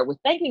first start with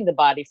thanking the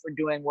body for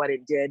doing what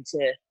it did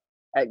to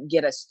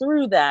get us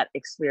through that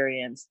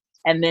experience,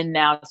 and then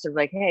now sort of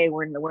like, hey,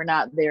 we're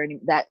not there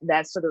anymore.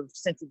 That sort of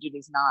sense of duty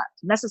is not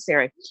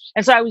necessary.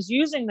 And so I was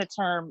using the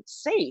term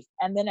safe,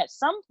 and then at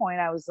some point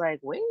I was like,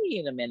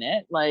 wait a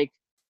minute, like,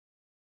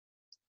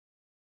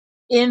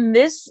 in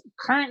this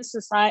current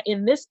society,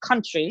 in this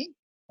country,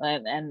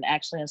 and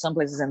actually in some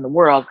places in the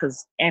world,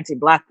 because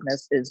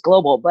anti-Blackness is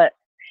global, but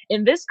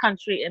in this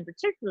country in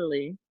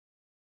particularly,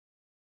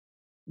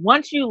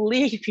 once you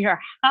leave your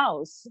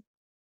house,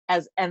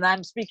 and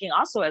I'm speaking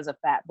also as a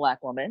fat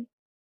Black woman,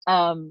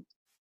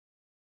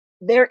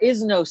 there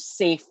is no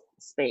safe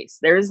space.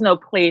 There is no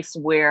place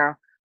where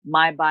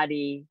my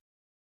body,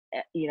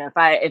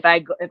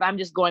 if I'm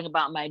just going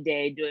about my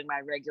day doing my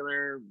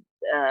regular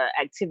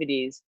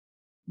activities,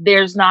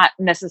 there's not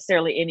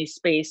necessarily any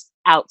space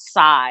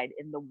outside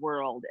in the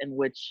world in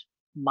which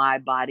my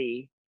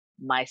body,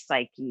 my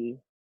psyche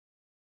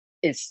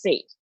is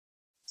safe.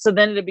 So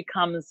then it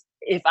becomes,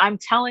 if I'm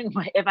trying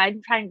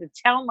to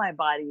tell my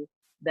body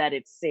that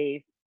it's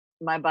safe,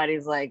 my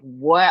body's like,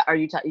 what are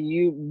you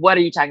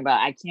talking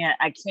about? I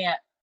can't,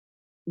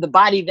 the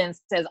body then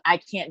says, I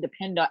can't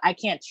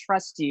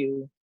trust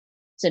you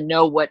to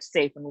know what's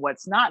safe and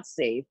what's not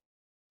safe,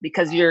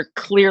 because you're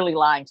clearly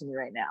lying to me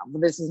right now.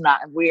 This is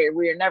not,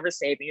 we're never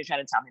safe, and you're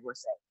trying to tell me we're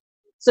safe.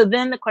 So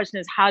then the question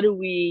is, how do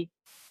we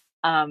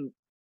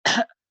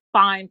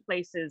find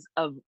places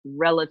of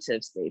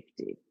relative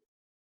safety?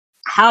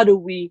 How do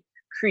we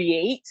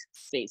create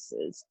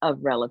spaces of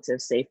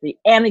relative safety?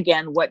 And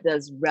again, what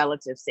does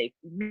relative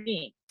safety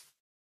mean?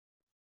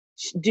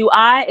 Do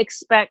I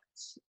expect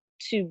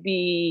to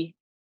be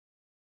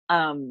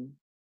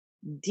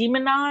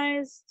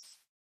demonized,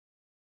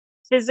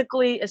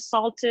 physically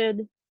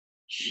assaulted,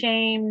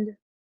 shamed,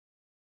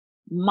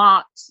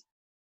 mocked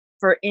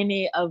for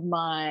any of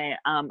my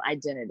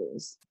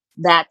identities?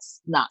 That's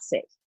not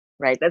safe,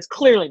 right? That's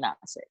clearly not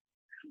safe.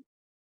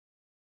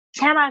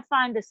 Can I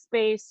find a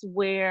space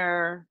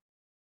where,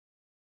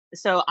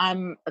 so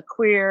I'm a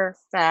queer,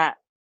 fat,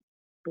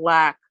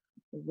 Black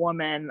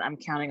woman, I'm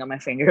counting on my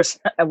fingers,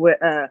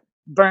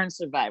 burn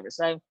survivor.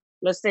 So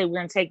let's say we're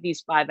going to take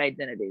these 5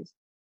 identities.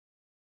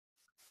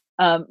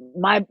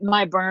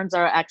 My burns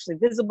are actually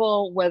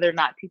visible. Whether or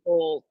not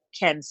people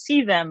can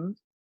see them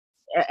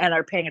and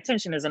are paying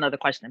attention is another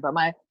question. But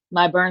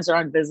my burns are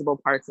on visible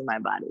parts of my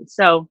body.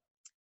 So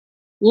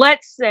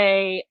let's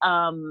say,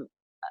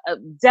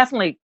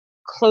 definitely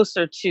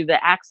closer to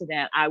the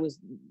accident, I was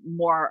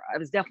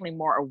definitely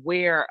more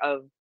aware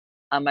of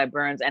my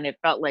burns, and it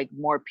felt like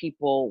more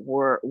people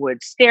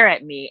would stare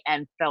at me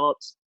and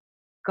felt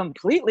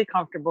completely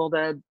comfortable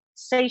to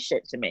say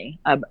shit to me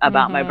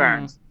about my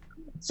burns.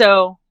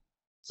 So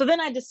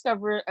then I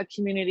discovered a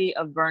community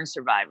of burn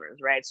survivors,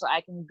 right? So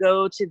I can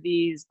go to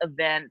these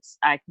events,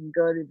 I can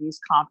go to these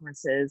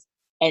conferences,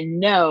 and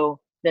know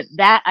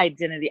that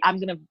identity, I'm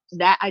gonna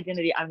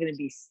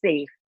be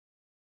safe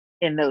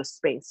in those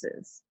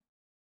spaces.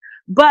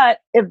 But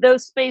if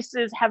those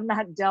spaces have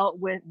not dealt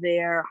with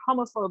their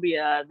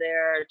homophobia,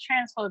 their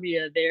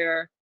transphobia,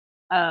 their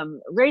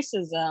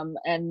racism,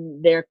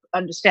 and their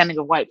understanding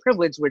of white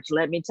privilege, which,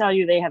 let me tell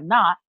you, they have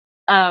not,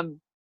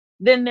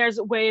 then there's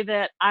a way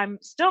that I'm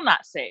still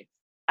not safe.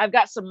 I've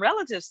got some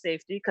relative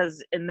safety,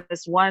 because in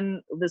this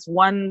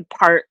one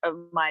part of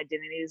my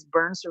identity, is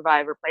burn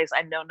survivor place,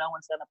 I know no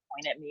one's gonna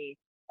point at me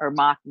or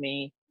mock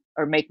me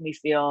or make me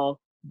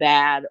feel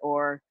bad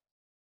or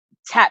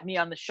tap me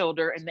on the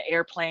shoulder in the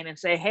airplane and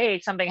say, hey,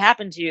 something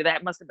happened to you.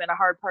 That must have been a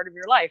hard part of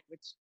your life,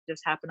 which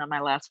just happened on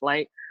my last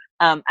flight.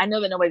 I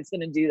know that nobody's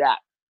going to do that,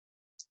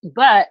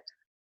 but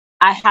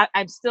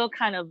I'm still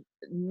kind of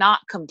not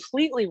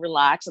completely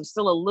relaxed. I'm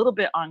still a little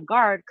bit on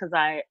guard, because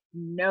I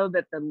know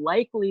that the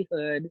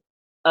likelihood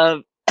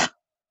of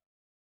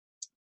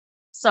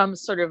some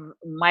sort of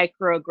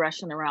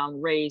microaggression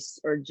around race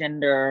or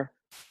gender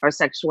or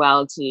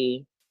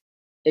sexuality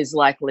is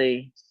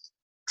likely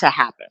to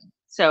happen.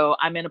 So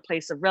I'm in a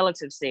place of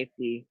relative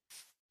safety,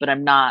 but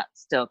I'm not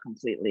still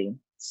completely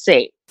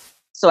safe.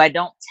 So I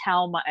don't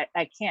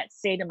I can't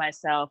say to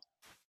myself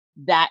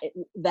that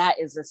that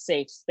is a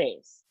safe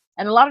space.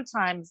 And a lot of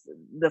times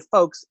the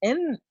folks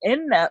in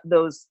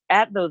those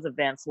at those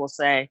events will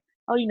say,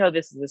 "Oh,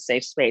 this is a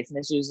safe space," and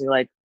it's usually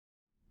like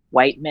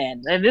white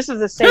men, and this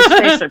is a safe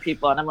space for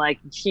people. And I'm like,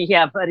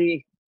 "Yeah,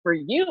 buddy, for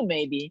you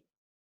maybe,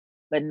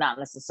 but not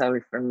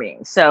necessarily for me."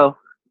 So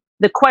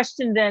the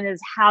question then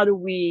is, how do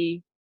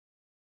we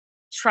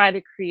try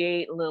to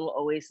create little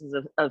oases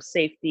of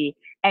safety,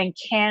 and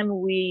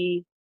can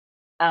we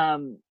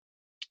um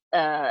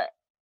uh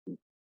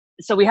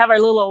so we have our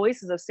little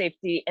oases of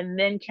safety, and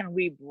then can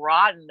we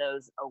broaden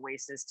those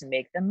oases to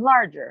make them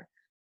larger?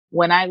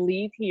 When I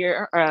leave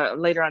here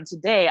later on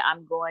today,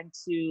 I'm going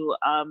to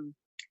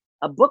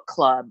a book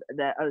club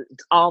that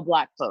it's all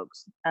Black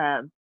folks,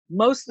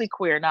 mostly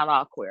queer, not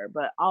all queer,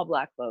 but all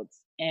Black folks.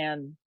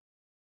 And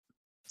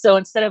so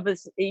instead of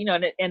us,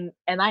 and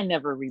I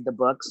never read the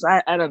books.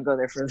 I don't go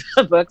there for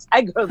the books.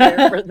 I go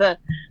there for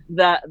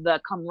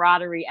the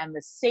camaraderie and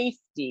the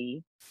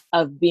safety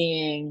of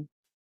being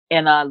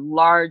in a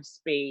large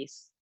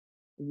space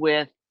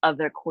with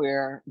other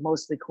queer,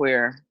 mostly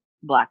queer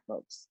Black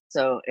folks.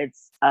 So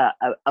it's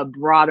a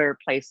broader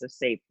place of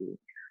safety.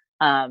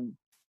 And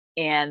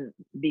we're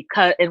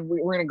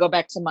going to go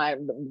back to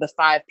the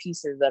 5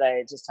 pieces that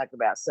I just talked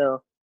about.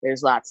 So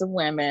there's lots of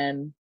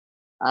women,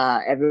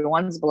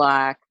 everyone's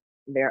Black,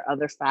 there are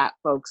other fat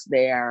folks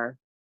there.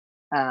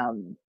 I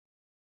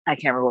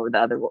can't remember what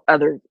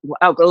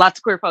the lots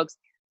of queer folks.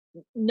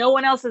 No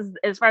one else is,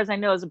 as far as I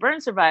know, is a burn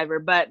survivor,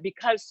 but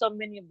because so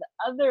many of the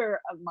other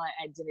of my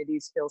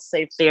identities feel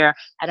safe there,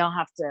 I don't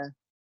have to,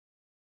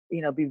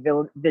 be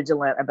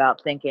vigilant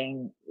about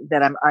thinking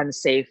that I'm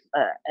unsafe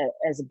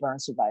as a burn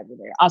survivor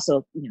there.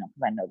 Also,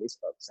 because I know these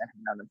folks and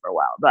have known them for a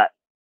while. But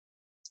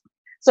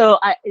so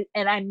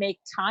I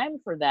make time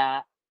for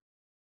that.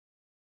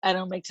 I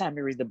don't make time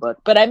to read the book,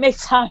 but I make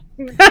time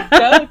to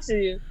go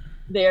to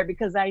there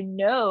because I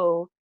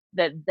know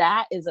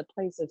that is a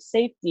place of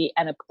safety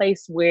and a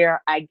place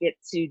where I get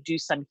to do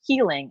some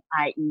healing,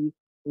 i.e.,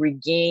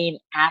 regain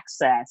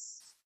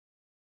access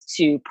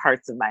to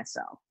parts of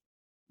myself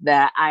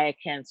that I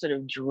can sort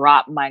of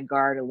drop my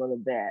guard a little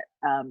bit.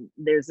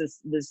 There's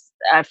this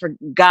I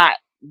forgot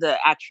the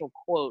actual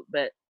quote,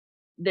 but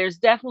there's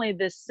definitely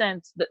this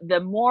sense that the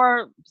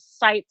more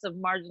sites of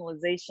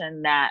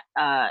marginalization that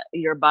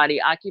your body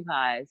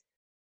occupies,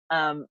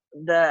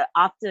 the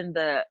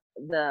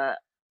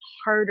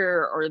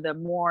harder or the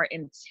more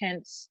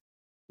intense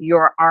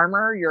your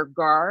armor, your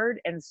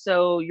guard. And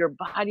so your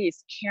body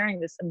is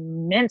carrying this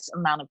immense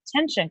amount of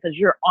tension because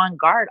you're on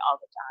guard all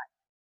the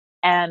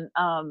time.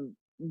 And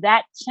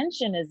that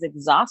tension is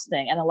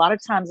exhausting. And a lot of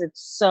times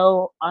it's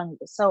so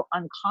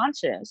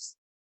unconscious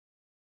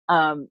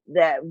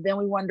that then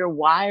we wonder,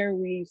 why are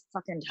we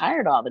fucking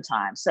tired all the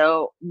time?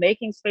 So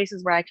making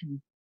spaces where I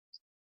can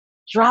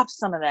drop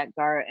some of that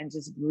guard and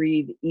just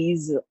breathe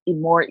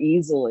more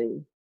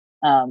easily.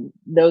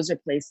 Those are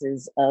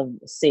places of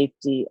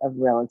safety, of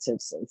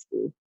relative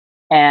safety.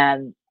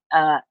 And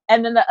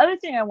then the other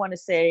thing I want to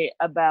say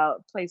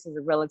about places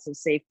of relative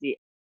safety,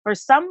 for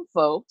some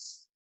folks,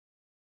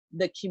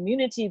 the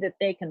community that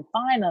they can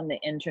find on the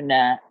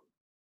internet,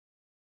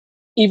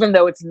 even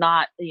though it's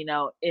not,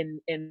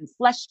 in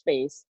flesh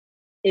space,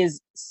 is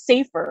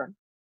safer,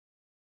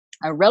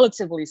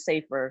 relatively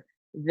safer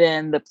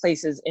than the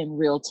places in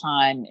real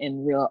time,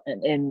 in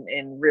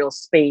real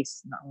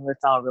space.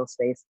 It's all real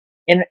space,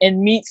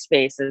 in meat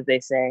space, as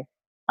they say,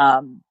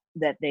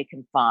 that they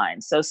can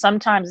find. So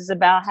sometimes it's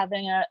about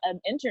having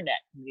an internet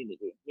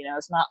community.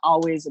 It's not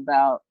always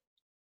about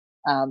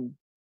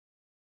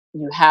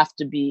you have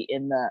to be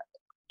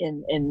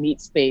in meat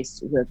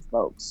space with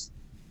folks.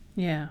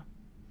 Yeah.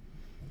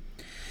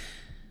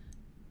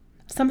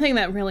 Something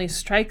that really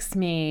strikes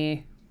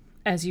me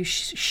as you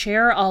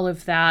share all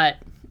of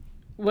that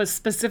was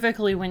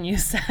specifically when you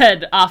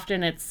said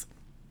often it's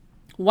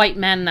white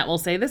men that will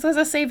say this is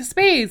a safe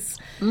space,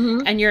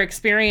 and your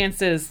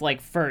experience is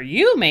like, for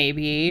you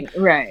maybe,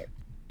 right?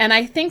 And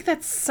I think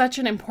that's such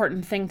an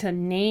important thing to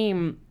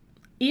name,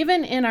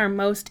 even in our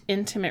most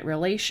intimate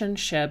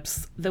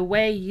relationships. The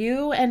way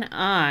you and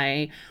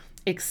I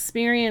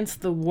experience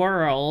the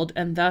world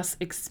and thus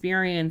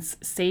experience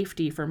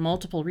safety for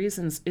multiple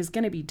reasons is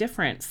going to be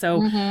different.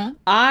 So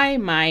I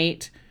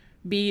might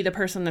be the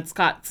person that's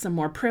got some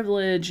more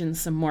privilege and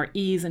some more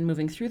ease in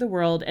moving through the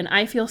world, and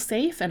I feel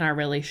safe in our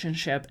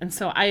relationship. And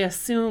so I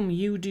assume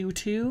you do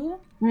too.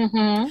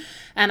 And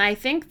I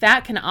think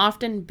that can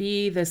often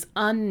be this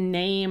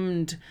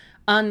unnamed,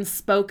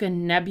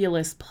 unspoken,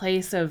 nebulous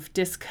place of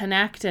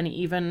disconnect and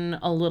even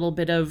a little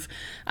bit of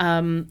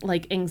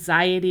like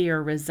anxiety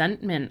or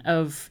resentment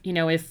of,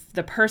 if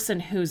the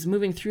person who's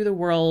moving through the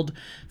world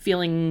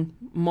feeling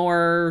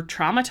more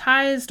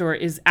traumatized or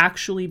is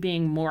actually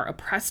being more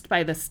oppressed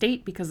by the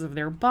state because of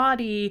their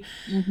body,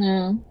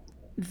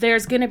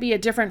 there's going to be a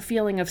different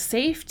feeling of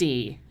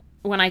safety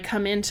when I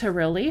come into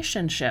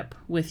relationship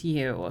with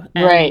you.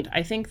 Right. And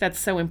I think that's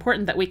so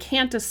important that we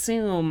can't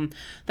assume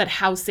that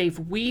how safe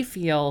we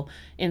feel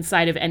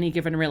inside of any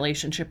given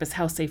relationship is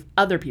how safe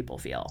other people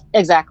feel.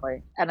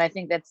 Exactly. And I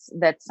think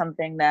that's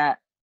something that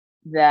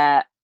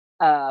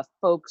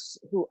folks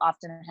who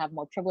often have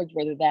more privilege,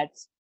 whether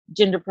that's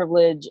gender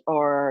privilege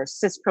or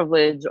cis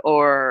privilege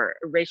or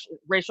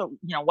racial,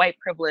 white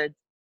privilege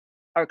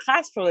or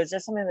class privilege,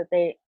 that's something that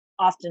they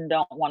often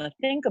don't want to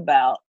think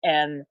about,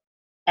 and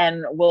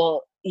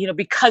will,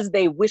 because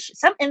they wish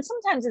and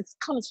sometimes it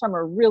comes from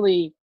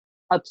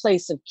a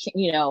place of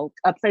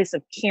a place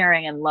of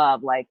caring and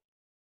love. Like,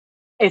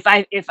 if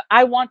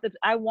I want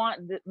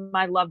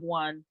my loved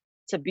one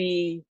to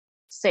be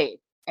safe,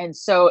 and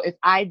so if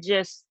I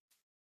just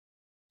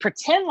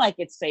pretend like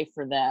it's safe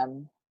for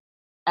them,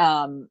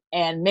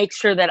 and make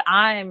sure that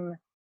I'm,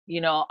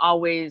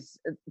 always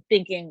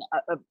thinking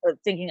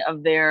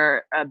of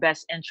their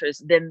best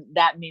interest, then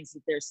that means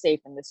that they're safe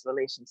in this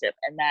relationship,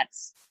 and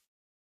that's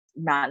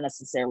not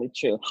necessarily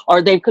true.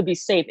 Or they could be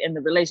safe in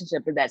the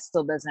relationship, but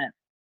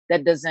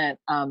that doesn't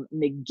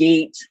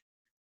negate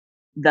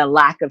the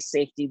lack of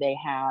safety they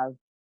have,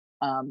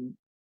 um,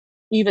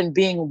 even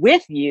being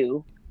with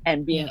you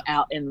and being Yeah.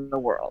 out in the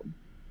world.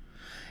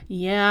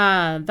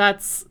 Yeah,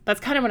 that's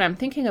kind of what I'm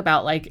thinking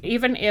about. Like,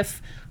 even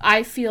if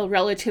I feel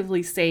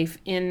relatively safe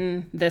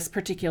in this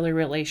particular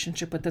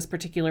relationship with this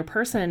particular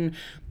person,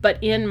 but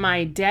in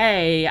my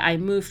day I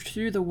moved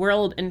through the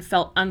world and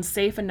felt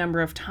unsafe a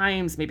number of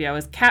times. Maybe I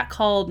was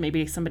catcalled,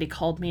 maybe somebody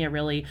called me a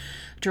really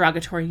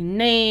derogatory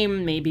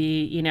name,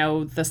 maybe,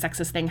 the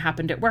sexist thing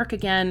happened at work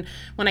again.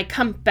 When I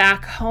come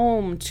back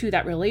home to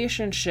that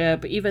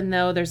relationship, even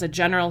though there's a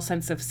general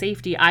sense of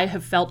safety, I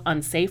have felt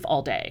unsafe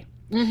all day.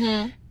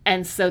 Mm-hmm.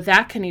 And so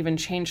that can even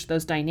change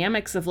those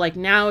dynamics of, like,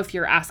 now if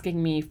you're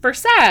asking me for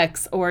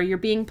sex or you're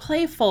being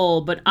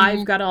playful, but I've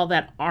Mm-hmm. got all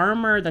that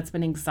armor that's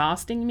been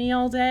exhausting me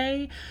all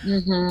day, the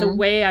Mm-hmm.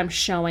 way I'm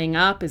showing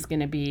up is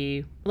going to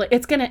be, like,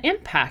 it's going to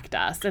impact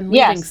us. And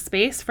leaving Yes.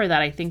 space for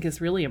that, I think, is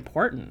really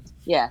important.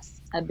 Yes.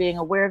 And being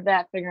aware of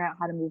that, figuring out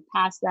how to move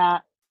past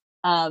that.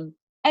 Um,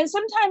 and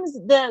sometimes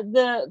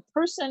the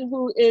person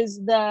who is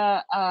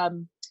the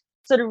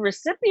sort of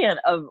recipient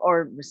of,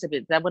 or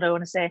recipient, is that what I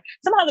want to say?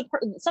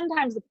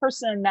 Sometimes the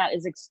person that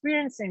is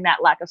experiencing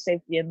that lack of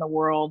safety in the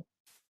world,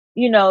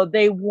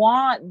 they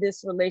want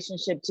this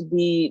relationship to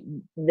be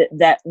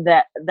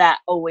that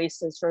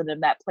oasis for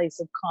them, that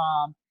place of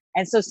calm.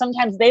 And so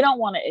sometimes they don't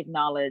want to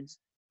acknowledge,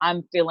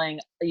 I'm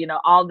feeling,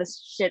 all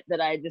this shit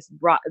that I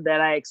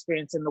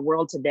experienced in the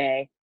world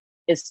today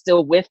is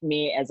still with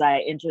me as I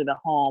enter the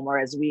home, or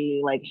as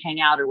we like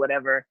hang out or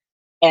whatever.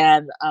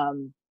 And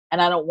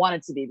I don't want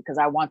it to be, because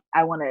I want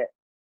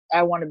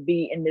to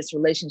be in this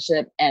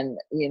relationship and,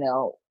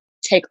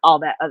 take all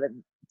that other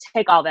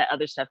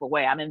stuff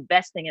away. I'm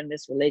investing in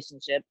this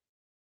relationship,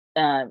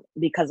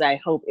 because I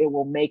hope it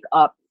will make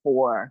up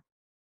for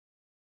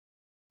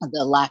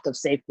the lack of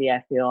safety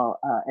I feel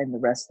in the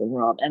rest of the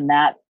world. And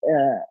that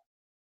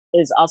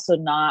is also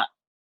not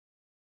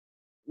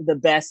the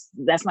best.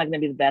 That's not going to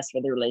be the best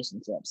for the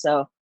relationship.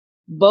 So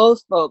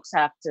both folks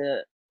have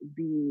to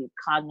be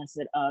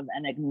cognizant of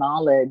and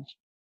acknowledge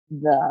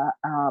the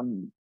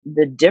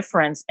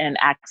difference in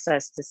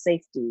access to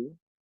safety,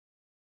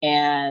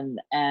 and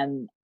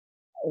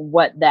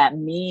what that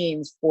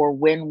means for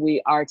when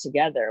we are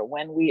together,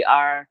 when we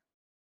are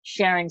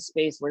sharing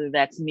space, whether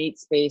that's meet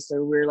space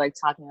or we're like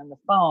talking on the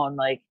phone,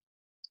 like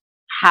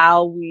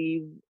how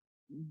we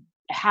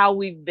how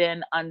we've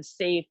been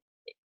unsafe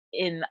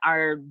in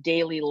our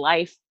daily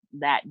life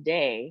that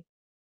day,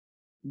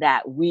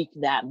 that week,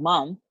 that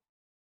month,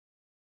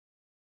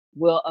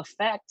 will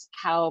affect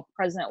how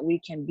present we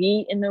can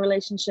be in the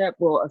relationship,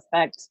 will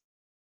affect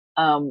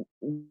um,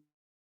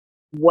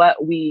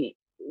 what we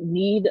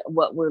need,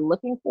 what we're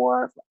looking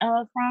for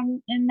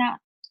from in that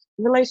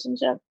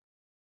relationship.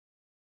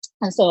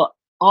 And so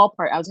I was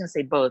going to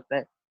say both, but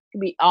it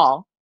could be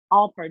all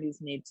parties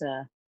need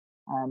to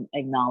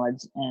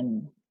acknowledge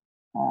and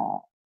uh,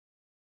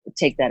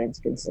 take that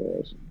into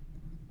consideration.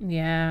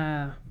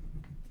 Yeah.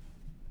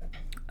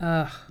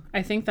 Ugh.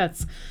 I think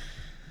that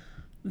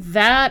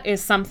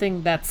is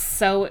something that's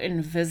so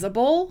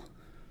invisible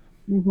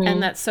and Mm-hmm.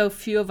 that so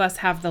few of us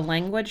have the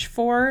language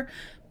for,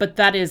 but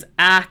that is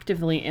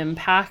actively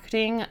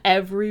impacting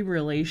every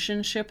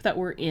relationship that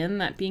we're in.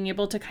 That being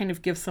able to kind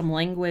of give some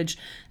language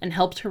and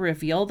help to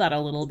reveal that a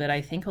little bit,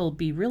 I think will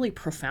be really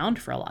profound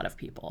for a lot of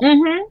people.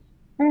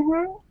 Mm-hmm.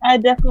 Mm-hmm. I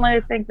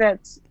definitely think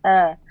that's,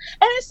 and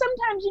then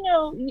sometimes,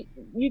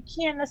 you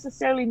can't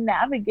necessarily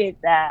navigate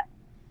that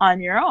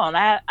on your own.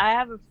 I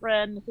have a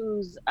friend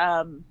who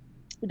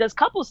does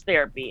couples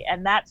therapy,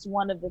 and that's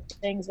one of the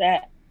things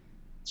that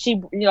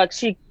she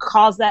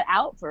calls that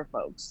out for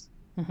folks,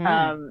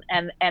 Mm-hmm.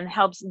 and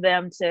helps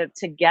them to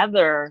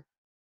together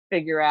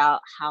figure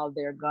out how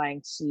they're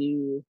going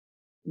to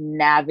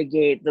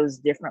navigate those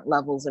different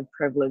levels of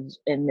privilege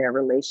in their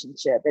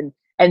relationship,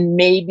 and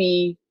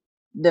maybe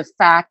the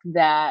fact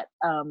that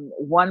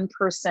one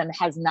person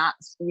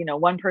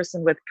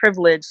with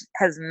privilege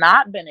has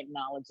not been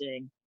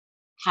acknowledging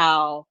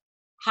how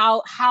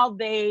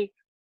they,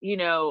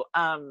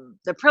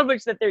 the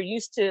privilege that they're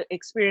used to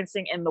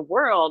experiencing in the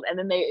world, and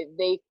then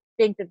they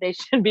think that they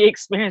should be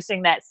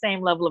experiencing that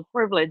same level of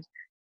privilege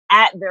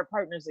at their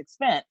partner's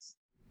expense.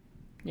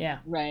 Yeah.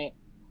 Right.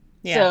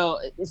 Yeah. So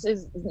this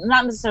is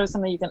not necessarily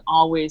something you can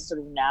always sort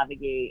of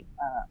navigate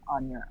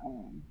on your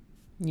own.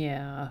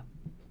 Yeah.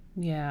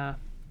 Yeah.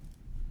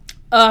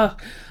 Oh,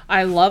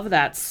 I love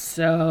that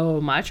so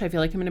much. I feel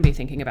like I'm going to be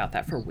thinking about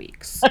that for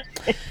weeks.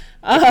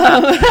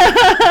 um,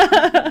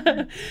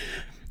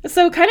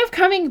 so, kind of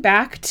coming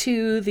back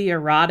to the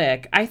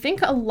erotic, I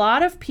think a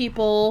lot of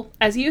people,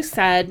 as you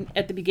said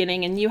at the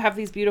beginning, and you have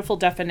these beautiful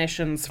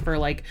definitions for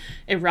like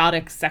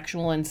erotic,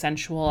 sexual, and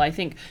sensual. I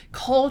think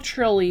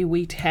culturally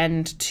we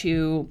tend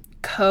to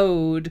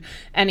code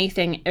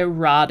anything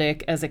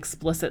erotic as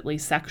explicitly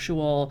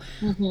sexual.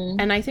 Mm-hmm.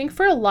 And I think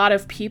for a lot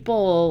of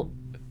people,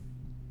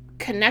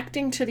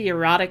 connecting to the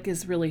erotic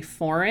is really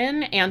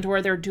foreign, and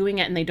or they're doing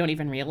it and they don't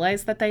even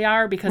realize that they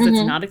are because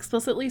it's not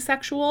explicitly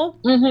sexual.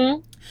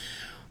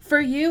 For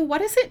you,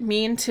 what does it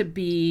mean to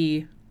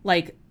be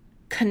like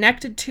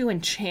connected to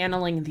and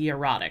channeling the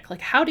erotic?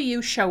 Like, how do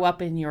you show up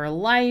in your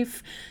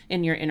life,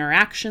 in your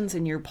interactions,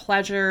 in your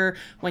pleasure,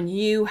 when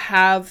you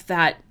have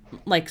that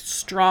like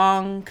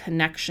strong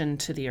connection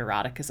to the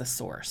erotic as a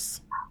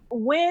source?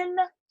 When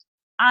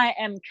I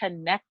am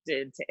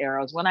connected to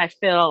Eros, when I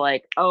feel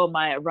like, oh,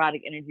 my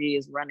erotic energy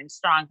is running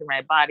strong through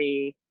my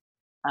body,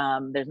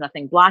 there's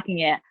nothing blocking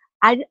it.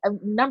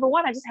 Number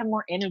one, I just have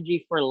more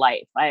energy for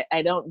life.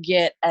 I don't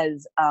get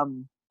as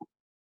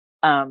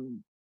I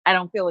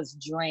don't feel as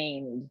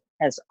drained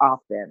as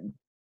often.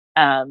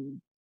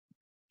 To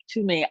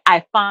me,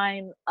 I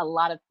find a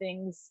lot of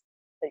things,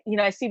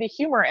 I see the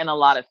humor in a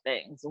lot of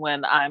things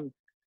when I'm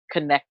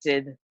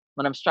connected,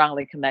 when I'm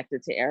strongly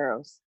connected to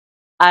Eros.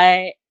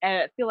 I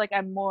feel like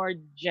I'm more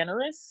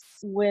generous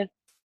with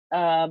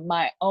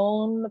my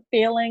own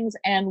feelings,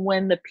 and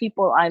when the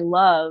people I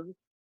love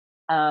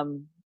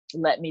um,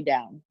 let me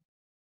down,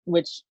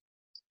 which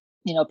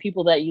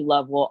people that you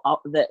love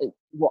that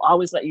will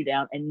always let you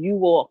down, and you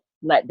will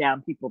let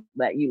down people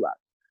that you love.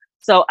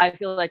 So I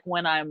feel like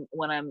when I'm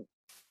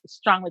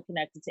strongly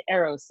connected to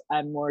Eros,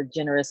 I'm more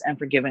generous and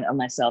forgiving of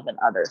myself and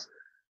others.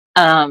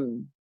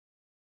 Um,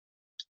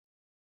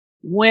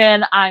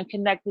 when I'm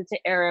connected to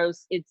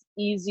Eros, it's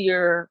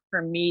easier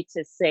for me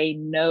to say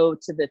no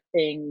to the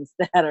things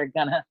that are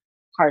gonna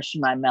harsh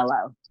my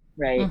mellow,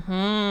 right?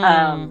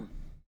 Mm-hmm.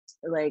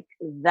 Like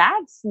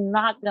that's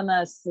not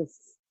gonna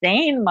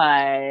sustain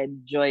my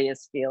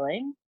joyous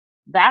feeling.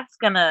 That's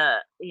gonna,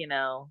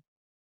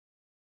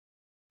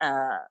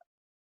 uh,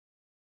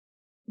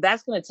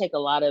 that's gonna take a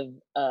lot of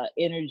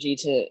energy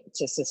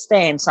to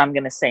sustain. So I'm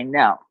gonna say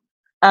no.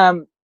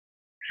 Um,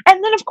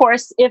 and then of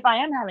course, if I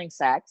am having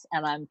sex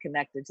and I'm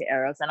connected to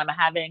Eros and I'm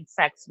having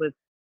sex with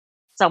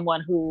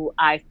someone who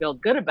I feel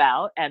good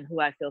about and who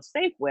I feel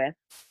safe with,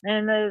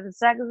 then the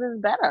sex is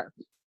better.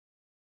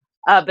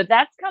 But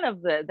that's kind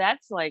of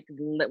that's like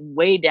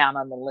way down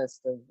on the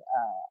list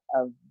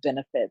of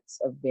benefits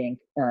of being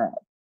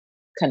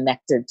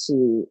connected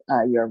to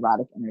your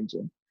erotic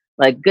energy.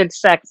 Like good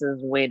sex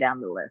is way down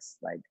the list.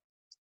 Like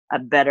a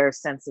better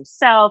sense of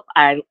self.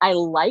 I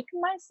like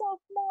myself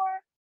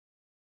more.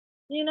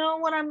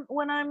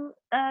 When I'm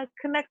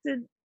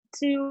connected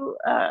to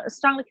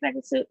strongly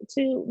connected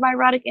to my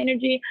erotic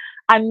energy,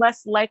 I'm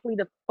less likely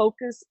to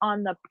focus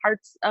on the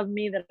parts of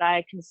me that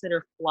I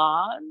consider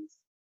flaws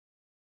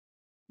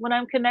when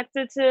I'm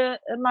connected to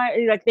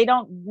my, like, they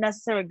don't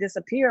necessarily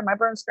disappear. My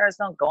burn scars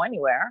don't go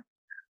anywhere.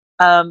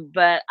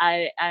 But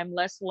I'm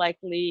less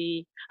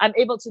likely. I'm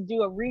able to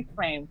do a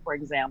reframe, for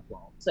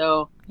example.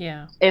 So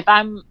Yeah. if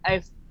I'm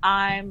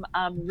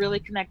really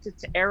connected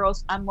to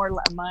Eros, I'm more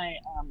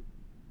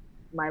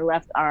my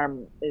left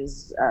arm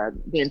is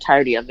the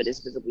entirety of it is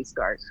visibly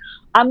scarred.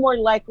 I'm more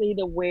likely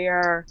to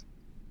wear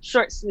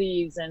short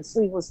sleeves and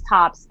sleeveless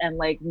tops and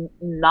like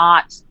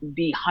not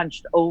be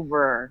hunched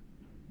over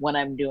when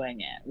I'm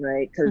doing it,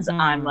 right? Because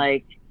I'm Mm-hmm.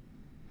 like,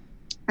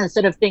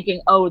 instead of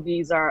thinking, oh,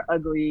 these are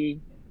ugly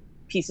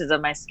pieces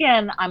of my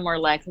skin, I'm more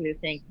likely to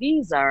think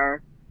these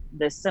are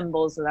the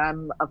symbols that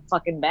I'm a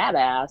fucking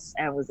badass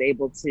and was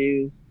able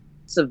to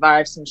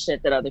survive some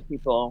shit that other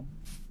people,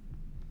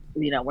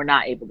 were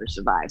not able to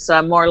survive. So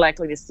I'm more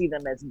likely to see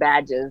them as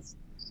badges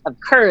of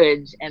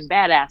courage and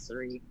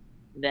badassery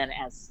than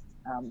as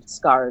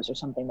scars or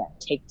something that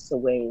takes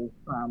away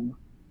from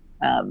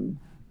um,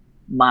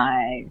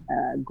 my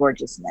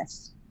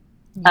gorgeousness.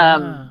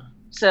 Um, Yeah.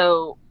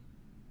 so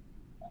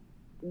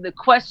the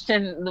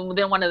question,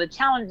 then one of the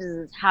challenges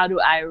is, how do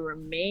I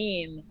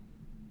remain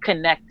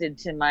connected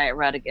to my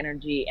erotic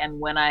energy? And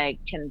when I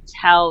can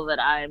tell that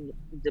I'm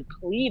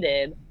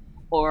depleted,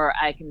 or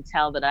I can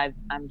tell that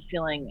I'm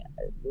feeling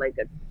like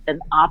an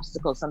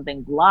obstacle,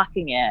 something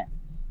blocking it,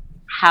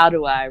 how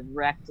do I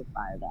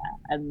rectify that?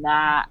 And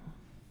that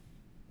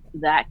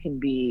can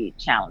be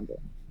challenging.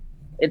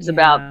 It's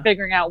about Yeah.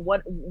 figuring out,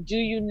 what do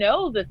you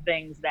know, the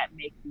things that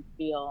make you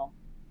feel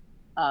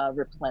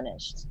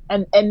replenished.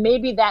 And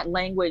maybe that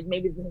language,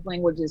 maybe this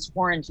language is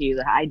foreign to you,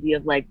 the idea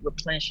of like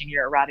replenishing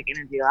your erotic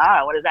energy.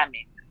 What does that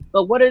mean?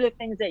 But what are the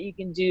things that you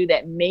can do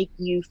that make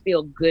you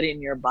feel good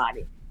in your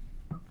body,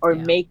 or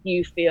make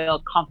you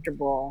feel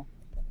comfortable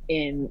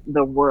in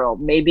the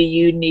world? Maybe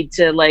you need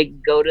to like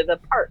go to the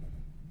park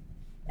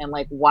and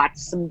like watch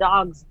some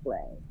dogs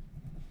play.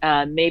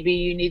 Maybe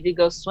you need to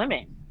go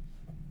swimming.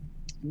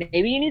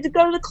 Maybe you need to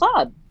go to the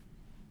club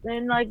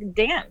and like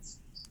dance.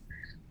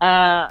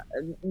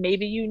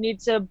 Maybe you need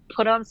to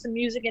put on some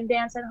music and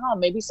dance at home.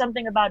 Maybe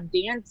something about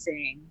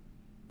dancing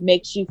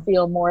makes you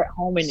feel more at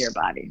home in your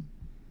body.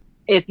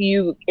 If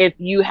you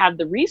have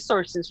the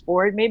resources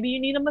for it, maybe you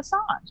need a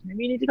massage.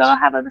 Maybe you need to go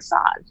have a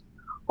massage.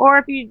 Or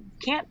if you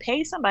can't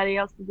pay somebody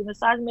else to do a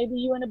massage, maybe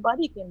you and a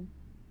buddy can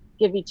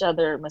give each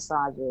other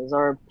massages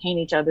or paint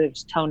each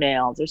other's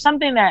toenails or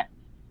something that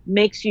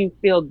makes you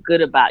feel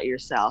good about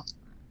yourself.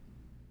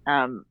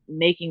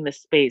 Making the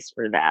space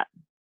for that.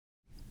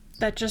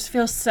 That just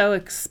feels so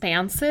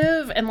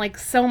expansive, and like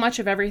so much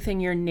of everything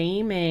you're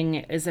naming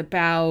is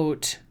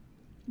about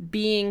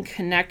being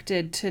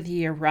connected to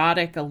the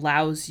erotic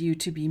allows you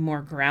to be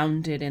more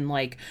grounded in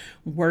like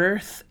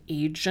worth,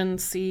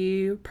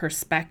 agency,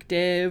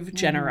 perspective,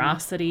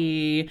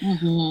 generosity,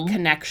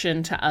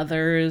 connection to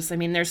others. I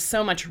mean, there's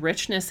so much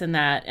richness in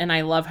that. And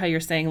I love how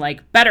you're saying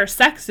like better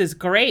sex is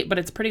great, but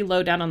it's pretty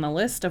low down on the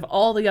list of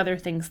all the other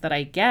things that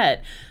I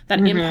get that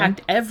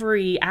impact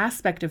every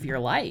aspect of your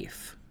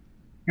life.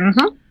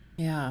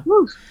 Yeah.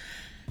 Woo.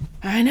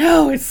 I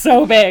know, it's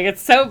so big.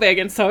 It's so big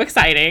and so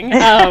exciting.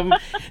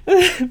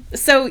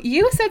 So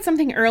you said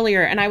something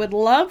earlier, and I would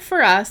love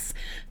for us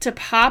to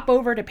pop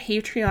over to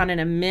Patreon in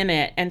a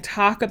minute and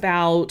talk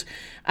about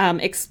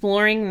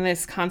exploring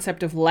this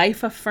concept of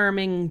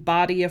life-affirming,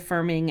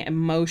 body-affirming,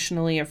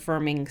 emotionally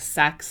affirming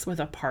sex with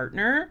a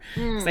partner.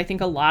 Because I think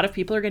a lot of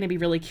people are going to be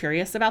really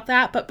curious about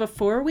that. But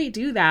before we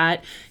do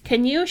that,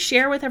 can you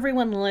share with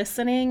everyone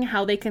listening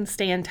how they can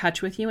stay in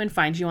touch with you and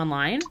find you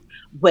online?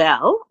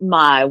 Well,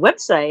 my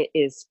website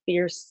is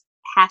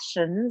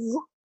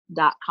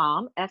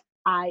fiercepassions.com,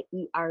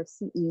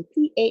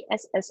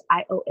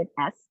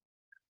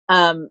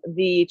 FIERCEPASSIONS.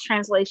 The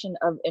translation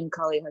of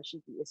Mkali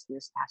Hashiki is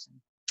Fierce Passion,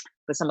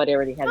 but somebody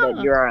already had that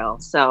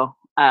URL. So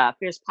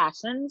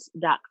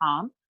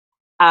fiercepassions.com.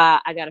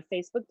 I got a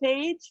Facebook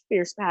page,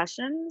 Fierce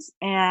Passions,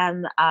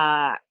 and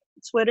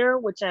Twitter,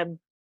 which I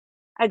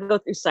go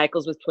through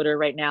cycles with Twitter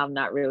right now. I'm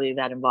not really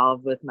that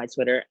involved with my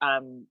Twitter.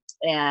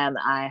 And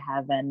I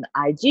have an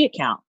IG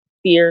account,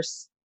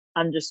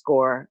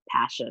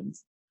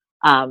 fierce_passions.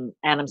 And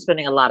I'm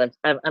spending a lot of,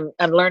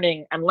 I'm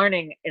learning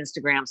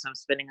Instagram, so I'm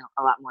spending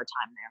a lot more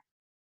time there.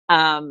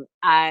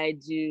 I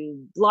do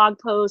blog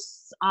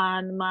posts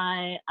on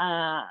my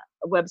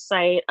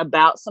website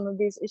about some of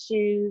these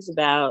issues,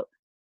 about,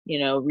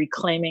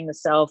 reclaiming the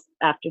self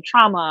after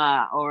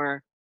trauma,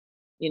 or,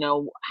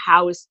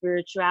 how is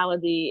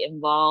spirituality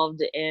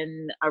involved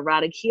in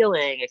erotic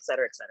healing, et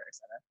cetera, et cetera, et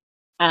cetera.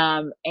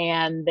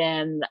 And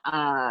then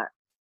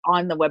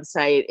on the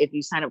website, if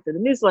you sign up for the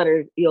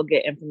newsletter, you'll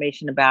get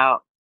information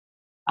about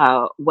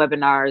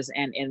webinars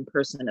and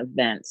in-person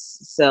events.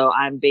 So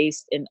I'm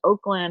based in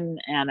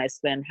Oakland, and I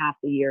spend half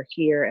the year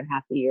here and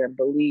half the year in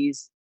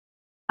Belize.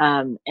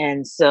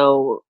 And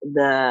so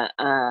the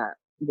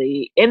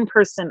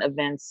in-person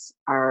events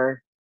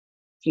are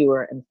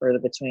fewer and further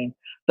between,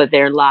 but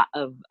there are a lot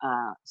of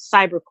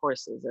cyber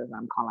courses, as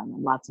I'm calling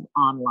them, lots of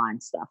online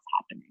stuff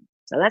happening.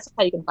 So that's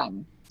how you can find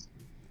me.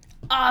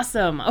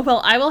 Awesome. Well,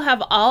 I will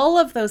have all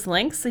of those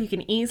links so you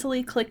can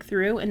easily click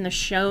through in the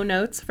show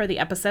notes for the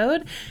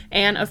episode.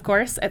 And of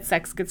course, at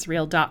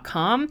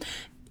sexgetsreal.com.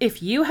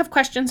 If you have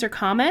questions or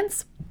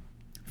comments,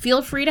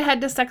 feel free to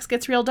head to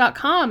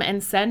sexgetsreal.com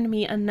and send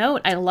me a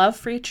note. I love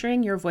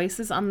featuring your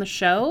voices on the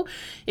show.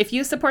 If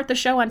you support the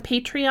show on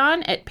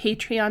Patreon at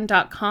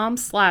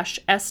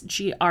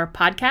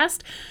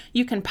patreon.com/SGRpodcast,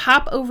 you can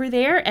pop over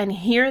there and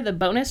hear the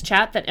bonus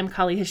chat that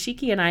Mkali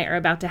Hashiki and I are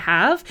about to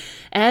have.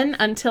 And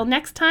until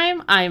next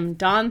time, I'm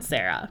Dawn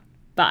Sarah.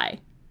 Bye.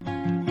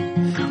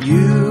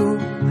 You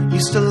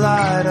used to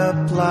light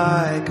up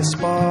like a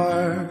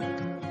spark.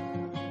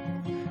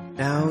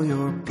 Now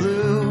you're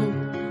blue,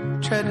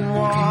 treading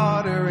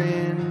water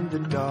in the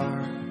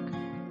dark.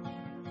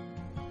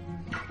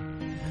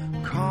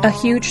 A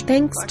huge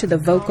thanks to the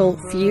Vocal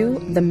Few,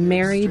 the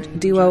married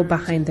duo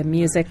behind the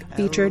music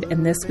featured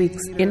in this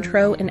week's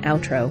intro and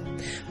outro.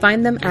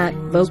 Find them at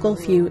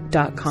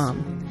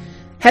vocalfew.com.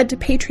 Head to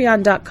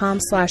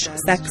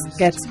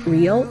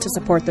patreon.com/sexgetsreal to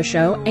support the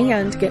show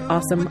and get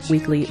awesome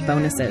weekly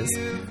bonuses.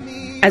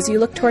 As you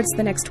look towards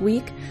the next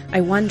week,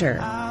 I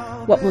wonder,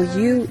 what will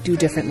you do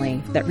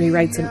differently that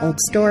rewrites an old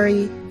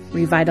story,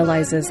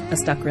 revitalizes a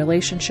stuck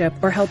relationship,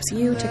 or helps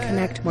you to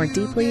connect more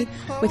deeply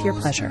with your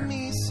pleasure?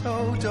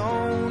 So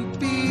don't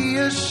be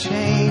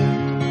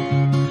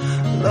ashamed.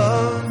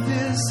 Love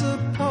is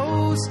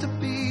supposed to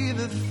be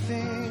the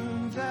thing.